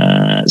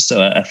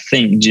 So I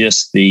think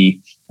just the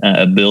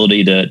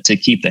ability to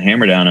keep the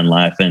hammer down in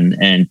life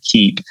and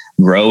keep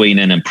growing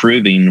and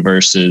improving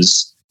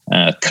versus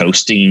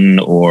coasting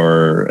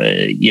or,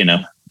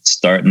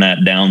 starting that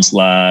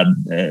downslide.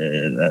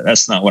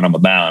 That's not what I'm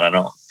about. I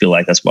don't feel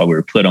like that's why we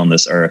were put on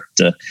this earth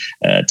to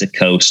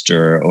coast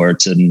or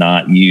to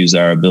not use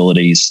our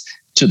abilities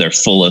to their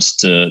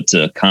fullest to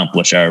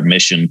accomplish our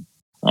mission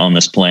on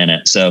this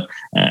planet. So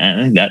I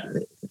think that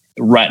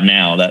right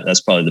now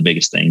that's probably the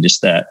biggest thing,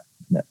 just that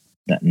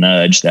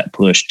nudge, that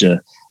push to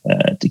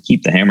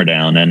keep the hammer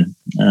down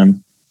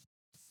and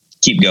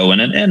keep going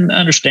and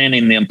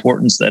understanding the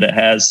importance that it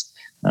has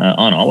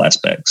on all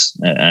aspects.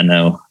 I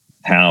know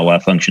how I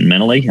function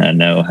mentally. I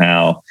know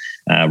how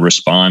I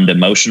respond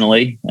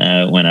emotionally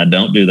when I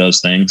don't do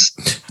those things.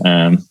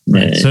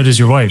 Right. So does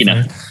your wife.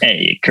 Right?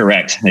 Hey,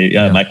 correct.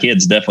 My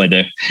kids definitely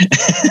do.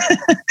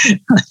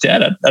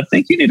 Dad, I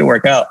think you need to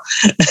work out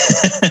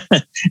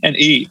and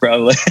eat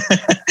probably.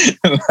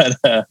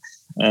 But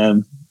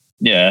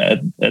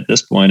at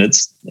this point,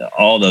 it's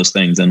all those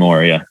things and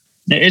more. Yeah,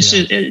 just,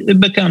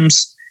 it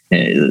becomes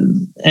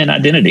an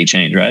identity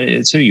change, right?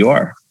 It's who you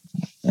are.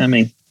 I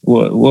mean,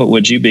 what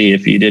would you be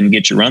if you didn't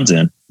get your runs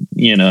in?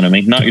 You know what I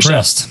mean? Not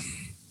Depressed. Yourself.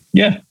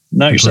 Yeah,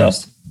 not Depressed.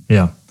 yourself.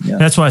 Yeah.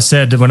 That's why I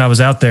said when I was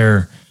out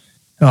there,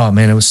 oh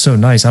man, it was so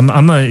nice. I'm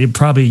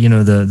probably,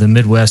 the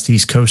Midwest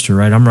East Coaster,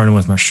 right? I'm running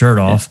with my shirt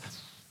off.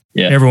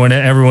 Yeah.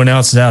 Everyone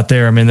else is out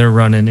there. I mean, they're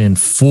running in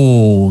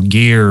full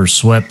gear,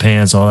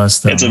 sweatpants, all that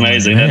stuff. It's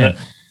amazing, isn't it?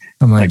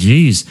 I'm like,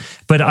 geez.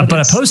 But I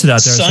posted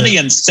out there. Sunny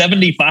and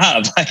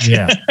 75.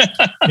 Yeah.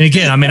 And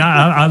again, I mean,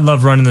 I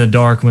love running in the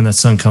dark when the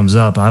sun comes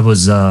up.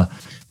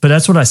 But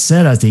that's what I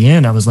said at the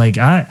end. I was like,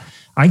 I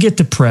get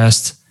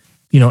depressed,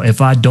 if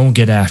I don't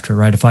get after,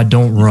 right? If I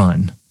don't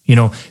run,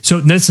 so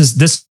this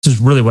is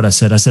really what I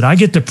said. I said, I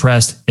get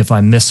depressed if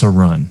I miss a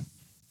run.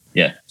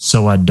 Yeah.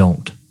 So I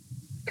don't.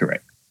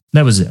 Correct.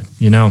 That was it,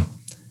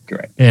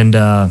 Correct. And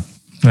I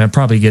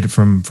probably get it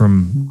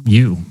from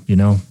you,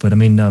 but I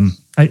mean,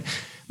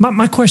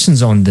 my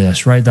question's on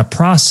this, right? The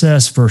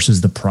process versus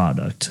the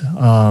product.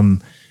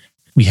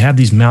 We have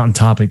these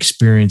mountaintop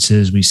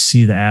experiences. We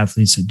see the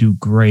athletes that do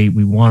great.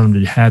 We want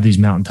them to have these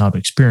mountaintop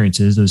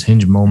experiences, those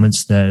hinge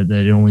moments that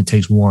it only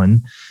takes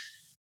one.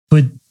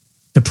 But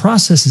the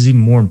process is even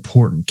more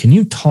important. Can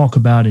you talk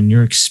about, in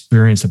your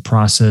experience, the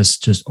process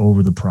just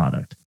over the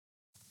product?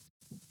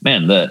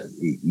 Man,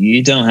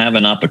 you don't have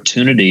an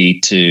opportunity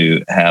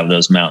to have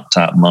those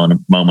mountaintop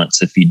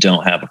moments if you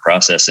don't have a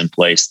process in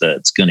place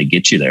that's going to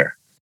get you there.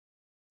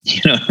 You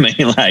know what I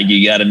mean? Like,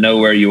 you got to know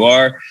where you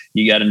are.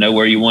 You got to know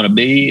where you want to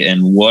be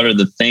and what are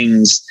the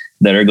things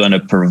that are going to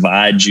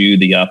provide you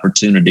the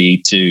opportunity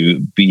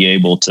to be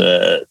able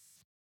to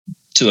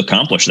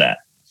accomplish that.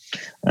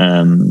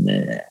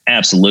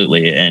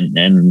 Absolutely.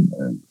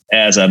 And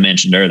as I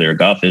mentioned earlier,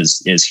 golf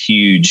is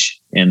huge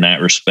in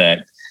that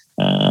respect,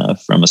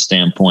 from a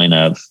standpoint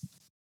of,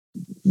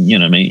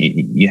 I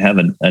mean, you have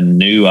a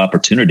new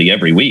opportunity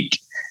every week.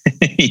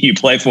 You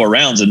play 4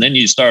 rounds and then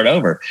you start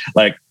over.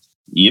 Like,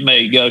 you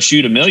may go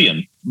shoot 1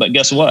 million, but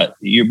guess what?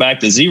 You're back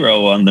to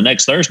 0 on the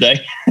next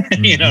Thursday.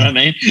 You know what I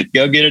mean?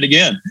 Go get it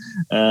again.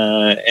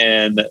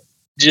 And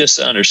just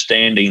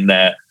understanding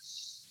that,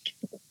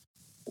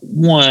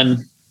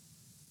 one,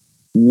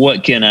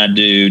 what can I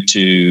do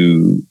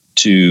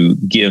to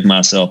give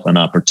myself an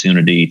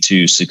opportunity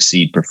to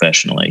succeed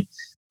professionally?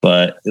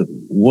 But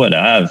what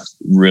I've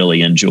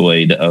really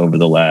enjoyed over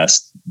the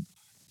last,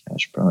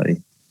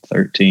 probably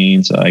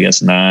 13, so I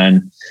guess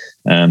 9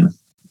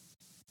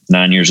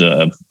 years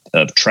of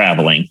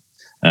traveling,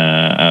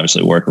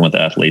 obviously working with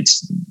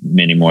athletes,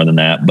 many more than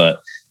that,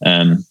 but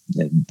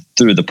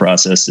through the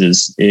process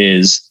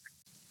is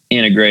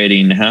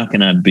integrating, how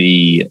can I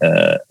be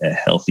a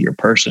healthier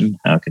person?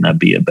 How can I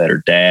be a better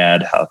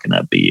dad? How can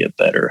I be a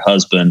better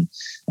husband?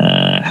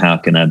 How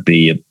can I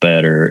be a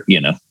better,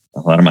 a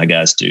lot of my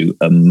guys do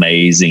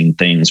amazing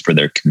things for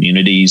their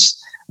communities,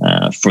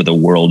 for the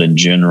world in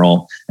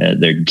general.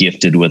 They're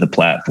gifted with a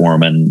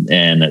platform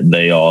and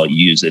they all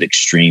use it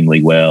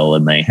extremely well,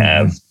 and they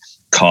have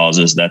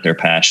causes that they're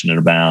passionate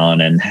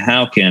about. And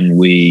how can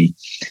we,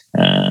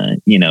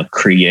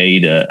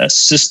 create a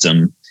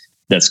system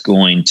that's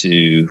going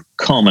to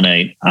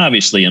culminate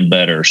obviously in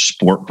better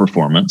sport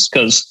performance,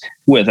 because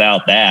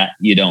without that,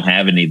 you don't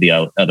have any of the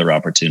other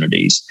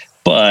opportunities,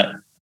 but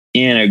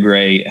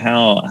integrate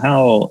how,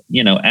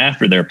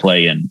 after they're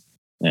playing,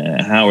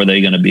 how are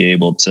they going to be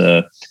able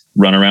to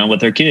run around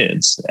with their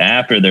kids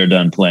after they're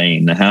done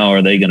playing? How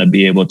are they going to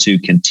be able to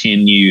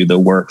continue the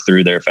work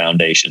through their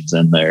foundations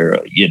and their,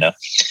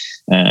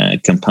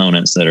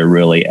 components that are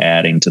really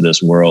adding to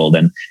this world?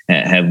 And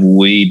have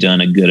we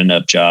done a good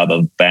enough job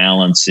of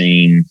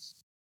balancing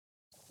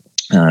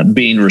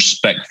being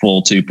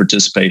respectful to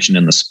participation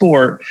in the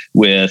sport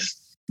with,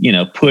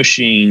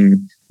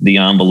 pushing the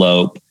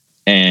envelope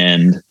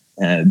and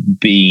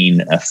being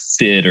a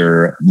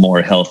fitter,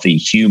 more healthy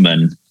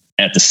human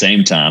at the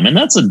same time? And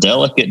that's a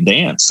delicate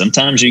dance.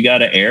 Sometimes you got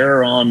to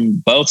err on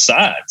both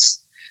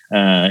sides,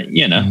 but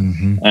you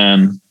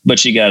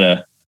got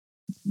to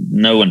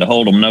know when to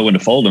hold them, know when to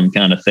fold them,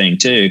 kind of thing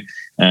too.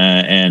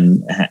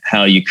 and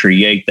how you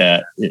create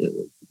that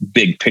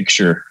big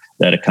picture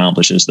that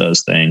accomplishes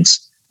those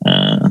things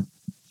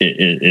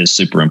is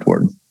super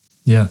important.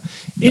 Yeah.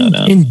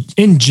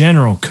 In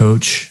general,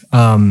 Coach,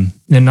 and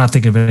not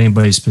thinking of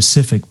anybody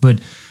specific, but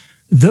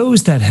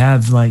those that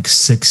have like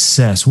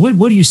success, what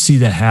do you see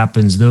that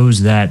happens?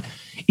 Those that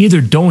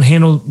either don't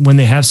handle when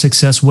they have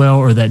success well,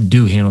 or that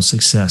do handle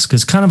success?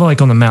 Because kind of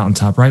like on the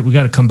mountaintop, right? We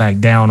got to come back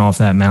down off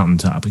that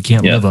mountaintop. We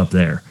can't live up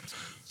there.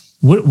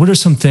 What are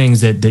some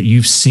things that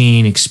you've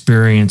seen,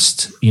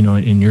 experienced,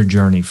 in your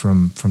journey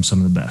from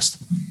some of the best?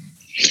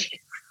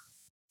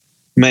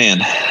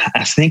 Man,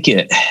 I think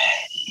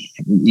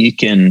you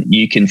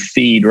can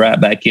feed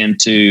right back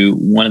into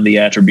one of the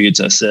attributes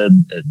I said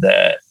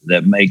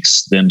that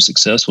makes them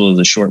successful is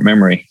a short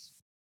memory.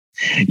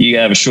 You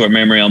have a short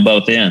memory on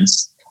both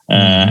ends.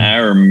 I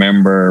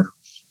remember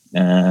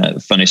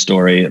funny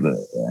story.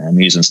 I'm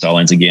using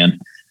Stallings again,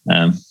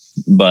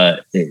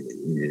 but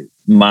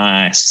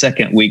my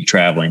second week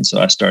traveling.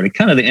 So I started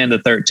kind of the end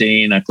of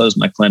 13. I closed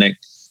my clinic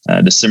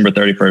December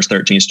 31st,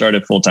 13.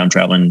 Started full-time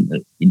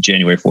traveling in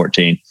January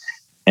 14.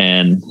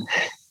 And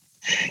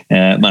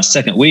my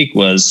second week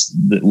was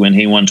when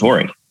he won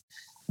Torrey.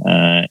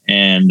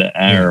 And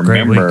I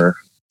remember,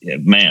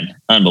 man,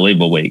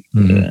 unbelievable week.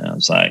 I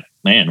was like,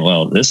 man,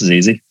 well, this is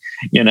easy.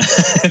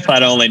 If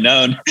I'd only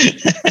known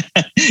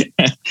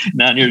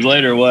 9 years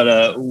later, what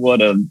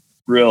a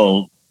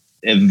real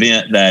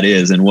event that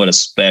is, and what a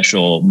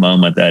special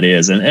moment that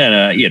is. And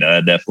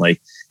I definitely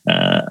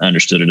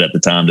understood it at the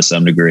time to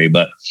some degree,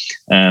 but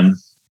I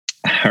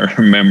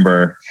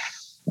remember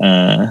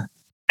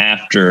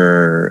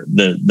after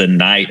the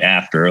night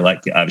after,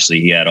 like obviously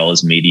he had all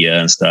his media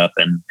and stuff,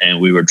 and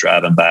we were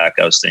driving back.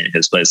 I was staying at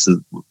his place.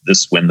 This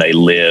is when they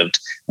lived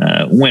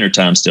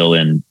wintertime still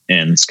in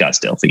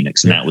Scottsdale,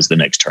 Phoenix, and that was the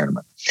next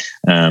tournament.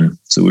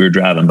 So we were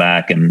driving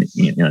back, and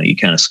you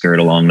kind of skirt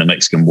along the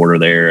Mexican border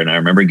there. And I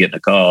remember getting a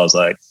call. I was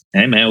like,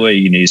 "Hey man,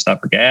 you need to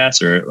stop for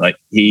gas?" Or like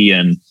he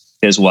and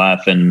his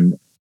wife, and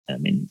I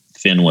mean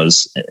Finn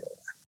was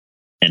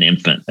an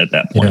infant at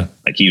that point.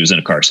 Like he was in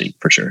a car seat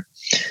for sure.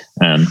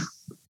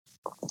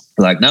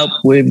 Like, nope,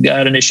 we've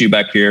got an issue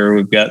back here.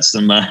 We've got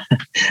some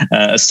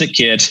a sick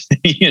kid.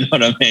 You know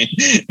what I mean?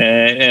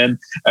 And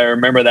I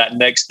remember that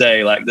next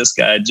day, like this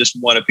guy just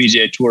won a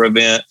PGA Tour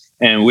event,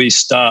 and we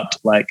stopped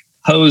like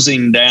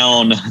hosing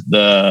down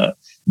the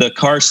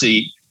car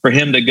seat for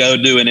him to go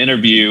do an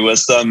interview with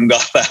some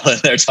golf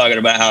outlet. They're talking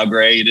about how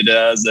great it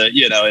is,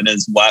 and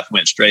his wife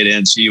went straight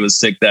in. She was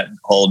sick that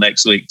whole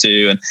next week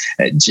too,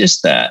 and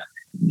just that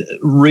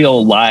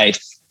real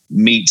life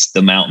meets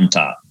the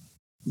mountaintop.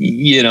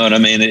 You know what I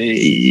mean?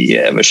 You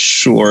have a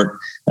short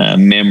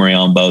memory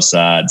on both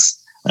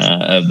sides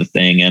of the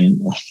thing, and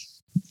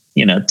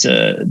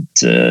to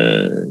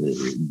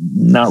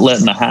not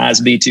letting the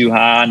highs be too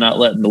high, not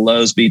letting the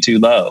lows be too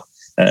low,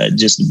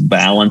 just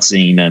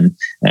balancing and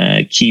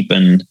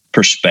keeping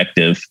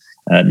perspective,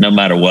 no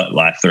matter what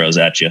life throws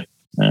at you.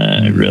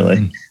 It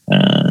really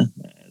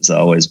has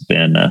always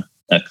been a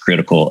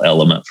critical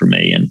element for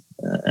me, and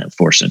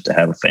fortunate to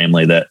have a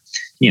family that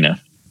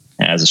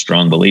has a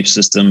strong belief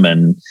system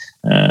and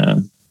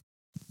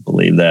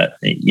believe that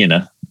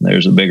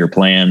there's a bigger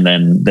plan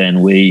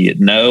than we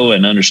know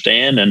and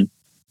understand. And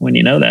when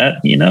you know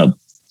that,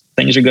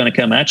 things are going to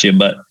come at you,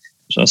 but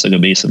there's also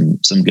going to be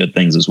some good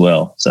things as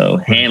well. So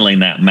handling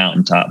that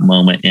mountaintop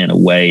moment in a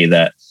way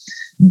that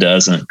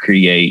doesn't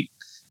create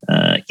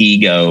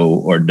ego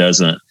or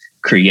doesn't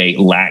create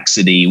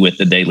laxity with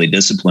the daily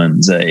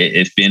disciplines.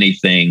 If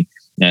anything,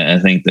 I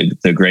think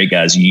the great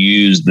guys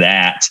use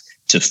that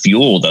to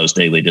fuel those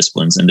daily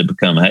disciplines and to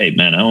become, hey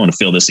man, I want to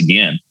feel this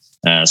again.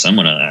 So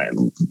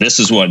this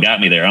is what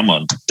got me there. I'm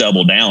going to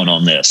double down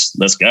on this.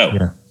 Let's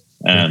go.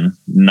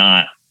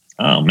 Not,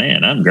 oh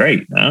man, I'm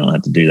great. I don't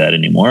have to do that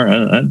anymore.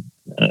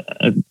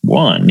 I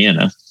won,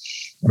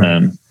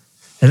 And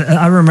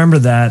I remember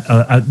that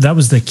that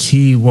was the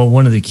key. Well,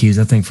 one of the keys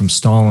I think from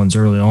Stallings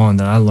early on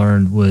that I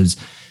learned was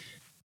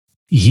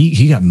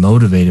he got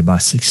motivated by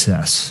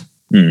success.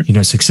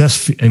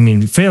 Success, I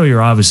mean,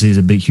 failure obviously is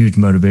a big, huge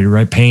motivator,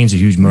 right? Pain's a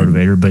huge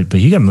motivator, but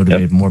he got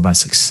motivated more by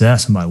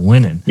success and by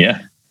winning.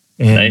 Yeah.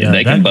 And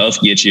they can both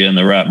get you in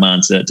the right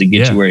mindset to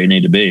get you where you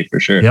need to be, for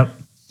sure.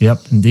 Yep.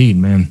 Indeed,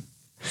 man.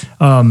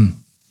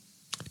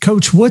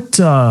 Coach, what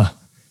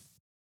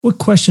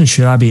questions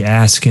should I be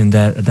asking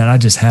that I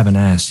just haven't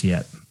asked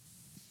yet?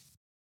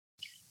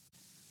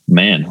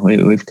 Man,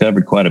 we've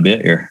covered quite a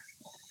bit here.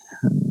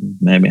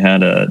 Maybe how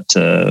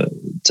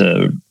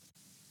to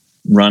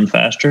run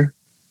faster.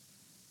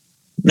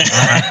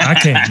 I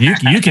can't.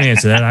 You can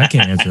answer that. I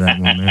can't answer that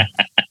one, man.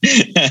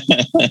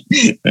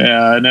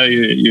 Yeah, I know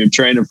you're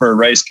training for a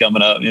race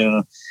coming up.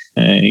 You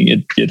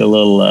get a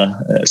little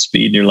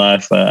speed in your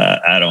life.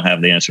 I don't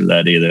have the answer to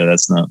that either.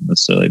 That's not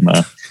necessarily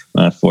my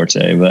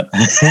forte. But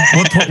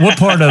what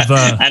part of?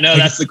 I know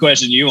that's the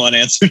question you want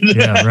answered.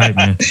 Yeah, right,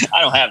 man.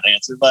 I don't have the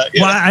answer, but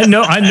well, I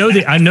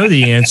know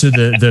the answer.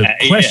 The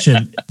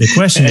question the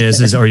question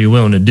is are you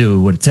willing to do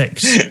what it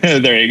takes?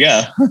 There you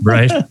go.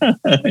 Right.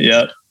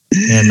 Yep.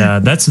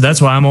 And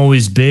that's why I'm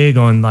always big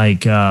on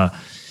like,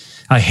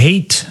 I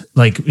hate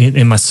like,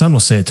 and my son will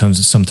say it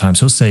sometimes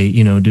he'll say,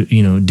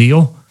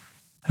 deal.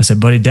 I said,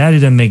 buddy, daddy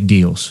doesn't make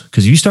deals.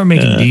 Cause you start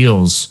making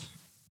deals,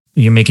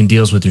 you're making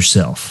deals with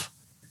yourself.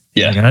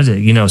 Yeah.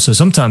 Like, so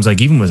sometimes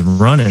like even with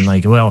running,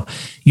 like, well,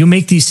 you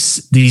make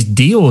these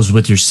deals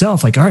with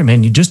yourself. Like, all right,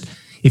 man,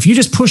 if you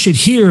just push it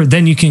here,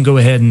 then you can go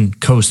ahead and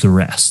coast the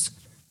rest.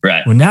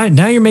 Right. Well,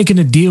 now you're making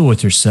a deal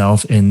with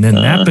yourself, and then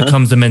that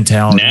becomes the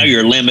mentality. Now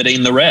you're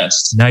limiting the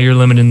rest.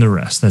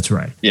 That's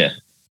right. Yeah.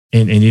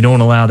 And you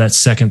don't allow that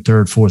second,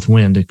 third, fourth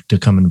win to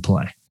come into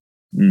play.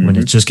 Mm-hmm. When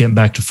it's just getting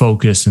back to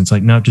focus, and it's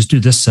like, no, just do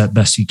this set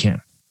best you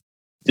can.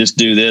 Just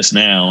do this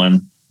now,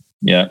 and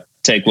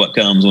take what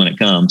comes when it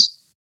comes.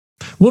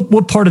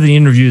 What part of the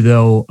interview,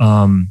 though,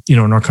 in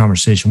our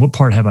conversation, what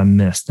part have I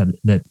missed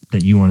that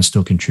you want to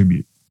still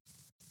contribute?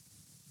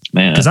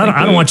 Man, because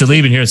I don't want you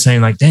leaving here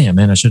saying like, damn,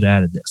 man, I should have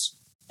added this.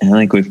 I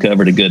think we've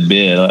covered a good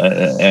bit.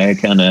 I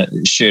kind of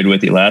shared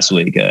with you last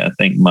week. I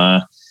think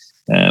my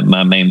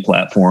main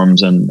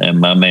platforms and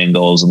my main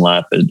goals in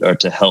life are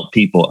to help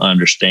people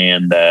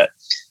understand that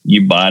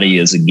your body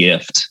is a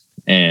gift,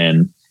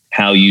 and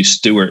how you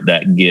steward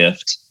that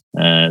gift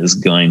is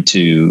going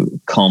to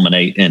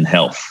culminate in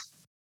health.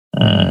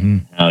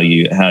 How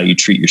you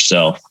treat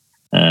yourself,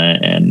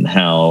 and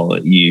how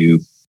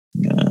you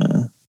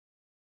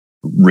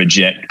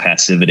reject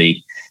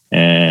passivity,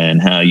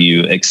 and how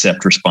you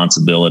accept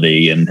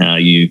responsibility, and how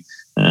you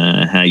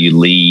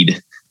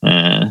lead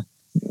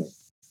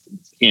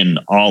in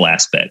all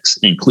aspects,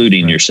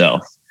 including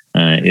yourself,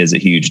 is a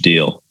huge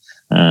deal.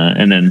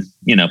 And then,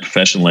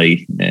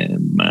 professionally,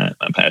 my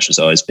passion has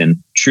always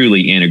been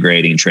truly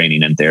integrating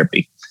training and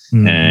therapy,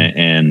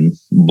 and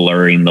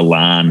blurring the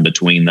line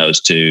between those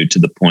two to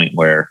the point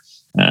where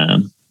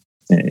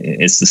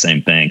it's the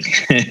same thing.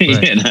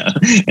 Right.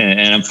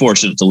 And I'm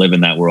fortunate to live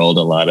in that world.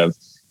 A lot of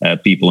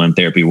people in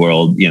therapy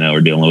world,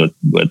 are dealing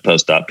with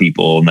post-op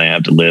people, and they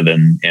have to live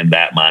in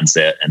that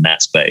mindset and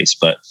that space.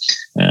 But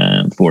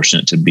I'm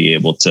fortunate to be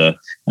able to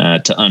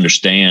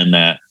understand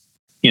that,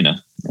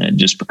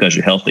 just because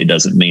you're healthy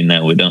doesn't mean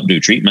that we don't do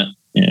treatment.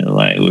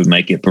 Like we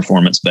make it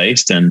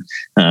performance-based, and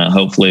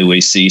hopefully we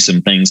see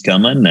some things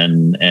coming,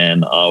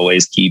 and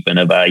always keep an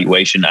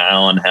evaluation eye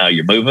on how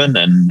you're moving,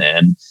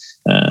 and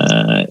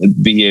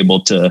be able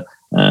to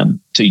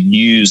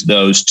use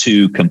those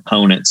two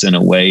components in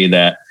a way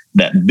that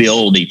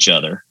build each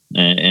other.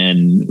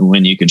 And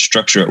when you can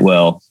structure it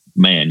well,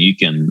 man, you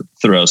can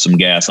throw some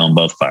gas on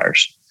both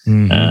fires.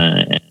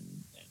 And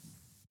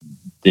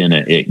then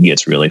it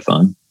gets really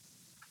fun.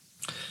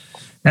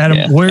 Adam,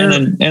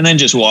 and then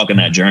just walking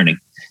that journey,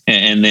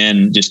 and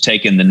then just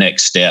taking the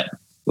next step,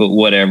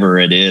 whatever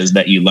it is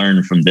that you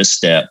learn from this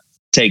step,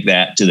 take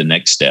that to the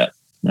next step,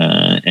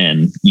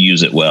 and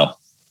use it well.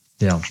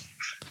 Yeah.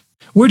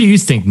 Where do you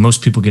think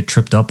most people get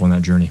tripped up on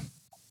that journey?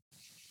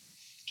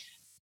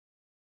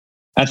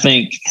 I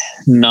think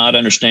not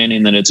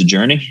understanding that it's a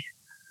journey.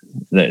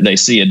 They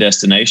see a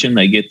destination,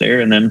 they get there,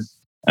 and then,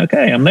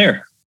 okay, I'm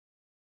there.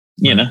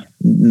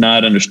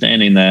 Not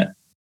understanding that,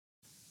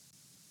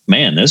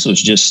 man, this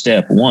was just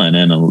step one,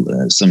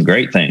 and some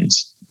great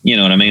things. You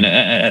know what I mean?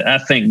 I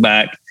think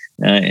back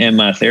in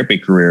my therapy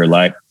career,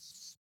 like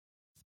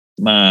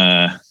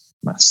my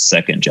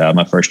second job,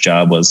 my first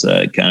job was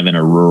kind of in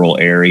a rural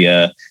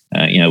area.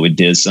 We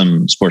did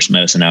some sports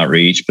medicine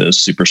outreach, but it was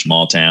a super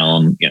small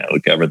town. We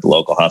covered the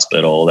local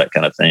hospital, that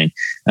kind of thing.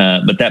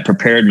 But that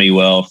prepared me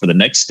well for the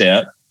next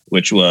step,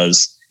 which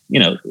was,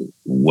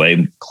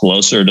 way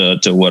closer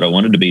to what I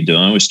wanted to be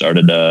doing. We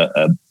started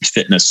a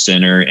fitness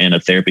center and a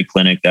therapy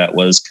clinic that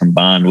was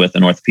combined with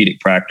an orthopedic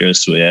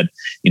practice. We had,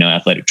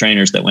 athletic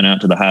trainers that went out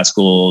to the high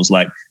schools.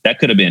 Like that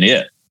could have been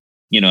it.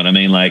 You know what I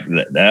mean? Like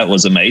that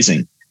was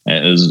amazing.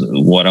 It was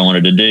what I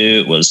wanted to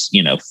do. It was,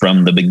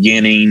 from the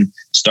beginning,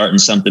 starting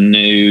something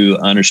new,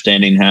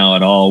 understanding how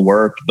it all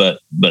worked. But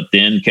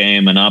then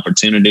came an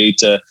opportunity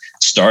to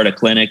start a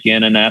clinic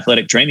in an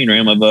athletic training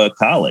room of a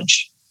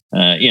college.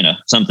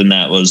 Something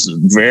that was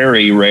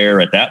very rare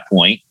at that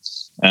point.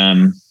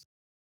 And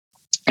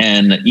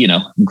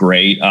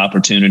great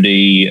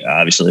opportunity,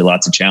 obviously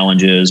lots of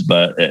challenges,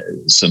 but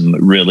some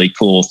really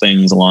cool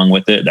things along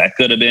with it. That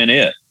could have been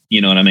it.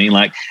 You know what I mean?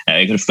 Like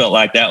I could have felt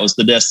like that was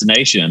the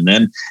destination.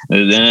 Then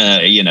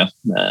I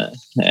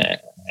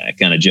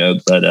kind of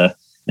joke, but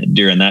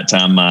during that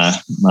time, my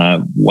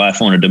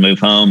wife wanted to move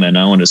home, and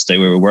I wanted to stay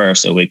where we were,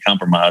 so we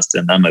compromised,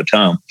 and I moved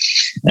home.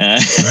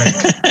 Right.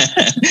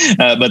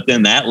 But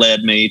then that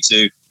led me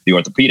to the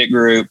orthopedic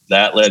group.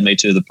 That led me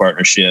to the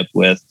partnership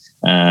with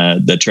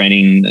the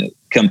training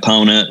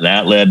component.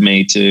 That led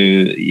me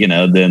to,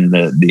 then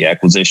the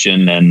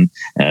acquisition, and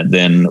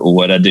then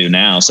what I do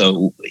now.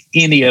 So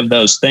any of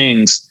those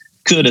things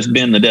could have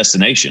been the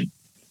destination.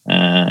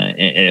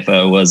 If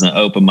I wasn't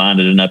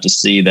open-minded enough to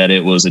see that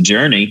it was a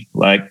journey,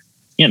 like,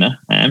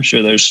 I'm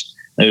sure there's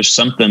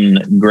something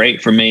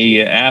great for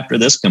me after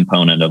this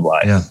component of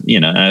life.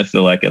 Yeah. I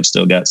feel like I've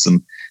still got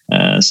some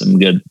some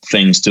good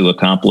things to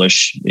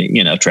accomplish,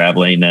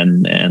 traveling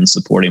and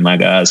supporting my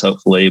guys,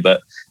 hopefully.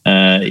 But,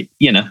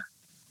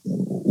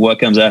 what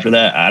comes after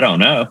that, I don't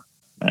know.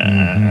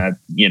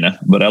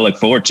 But I look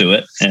forward to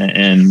it.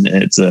 And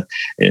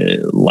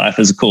life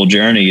is a cool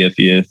journey if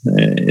you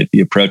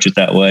approach it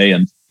that way.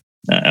 And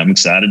I'm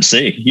excited to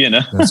see,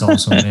 That's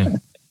awesome,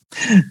 man.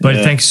 But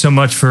thanks so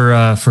much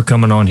for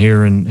coming on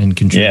here and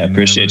contributing. Yeah,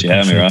 appreciate you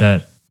having me, Rob.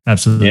 That.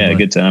 Absolutely. Yeah,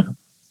 good time.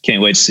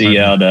 Can't wait to see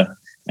you out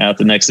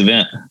the next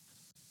event.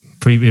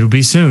 It'll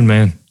be soon,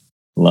 man.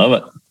 Love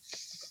it.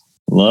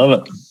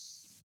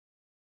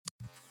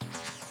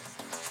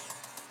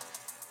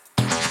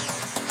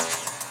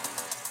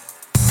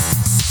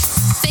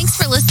 Thanks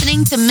for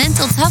listening to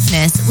Mental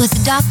Toughness with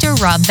Dr.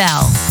 Rob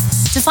Bell.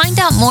 To find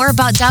out more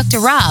about Dr.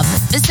 Rob,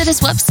 visit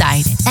his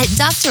website at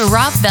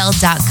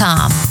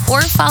drrobbell.com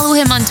or follow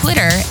him on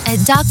Twitter at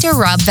Dr.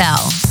 Rob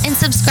Bell and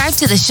subscribe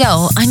to the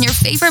show on your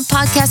favorite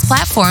podcast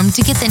platform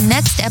to get the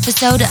next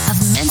episode of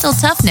Mental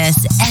Toughness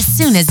as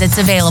soon as it's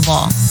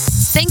available.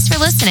 Thanks for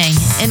listening,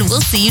 and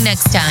we'll see you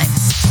next time.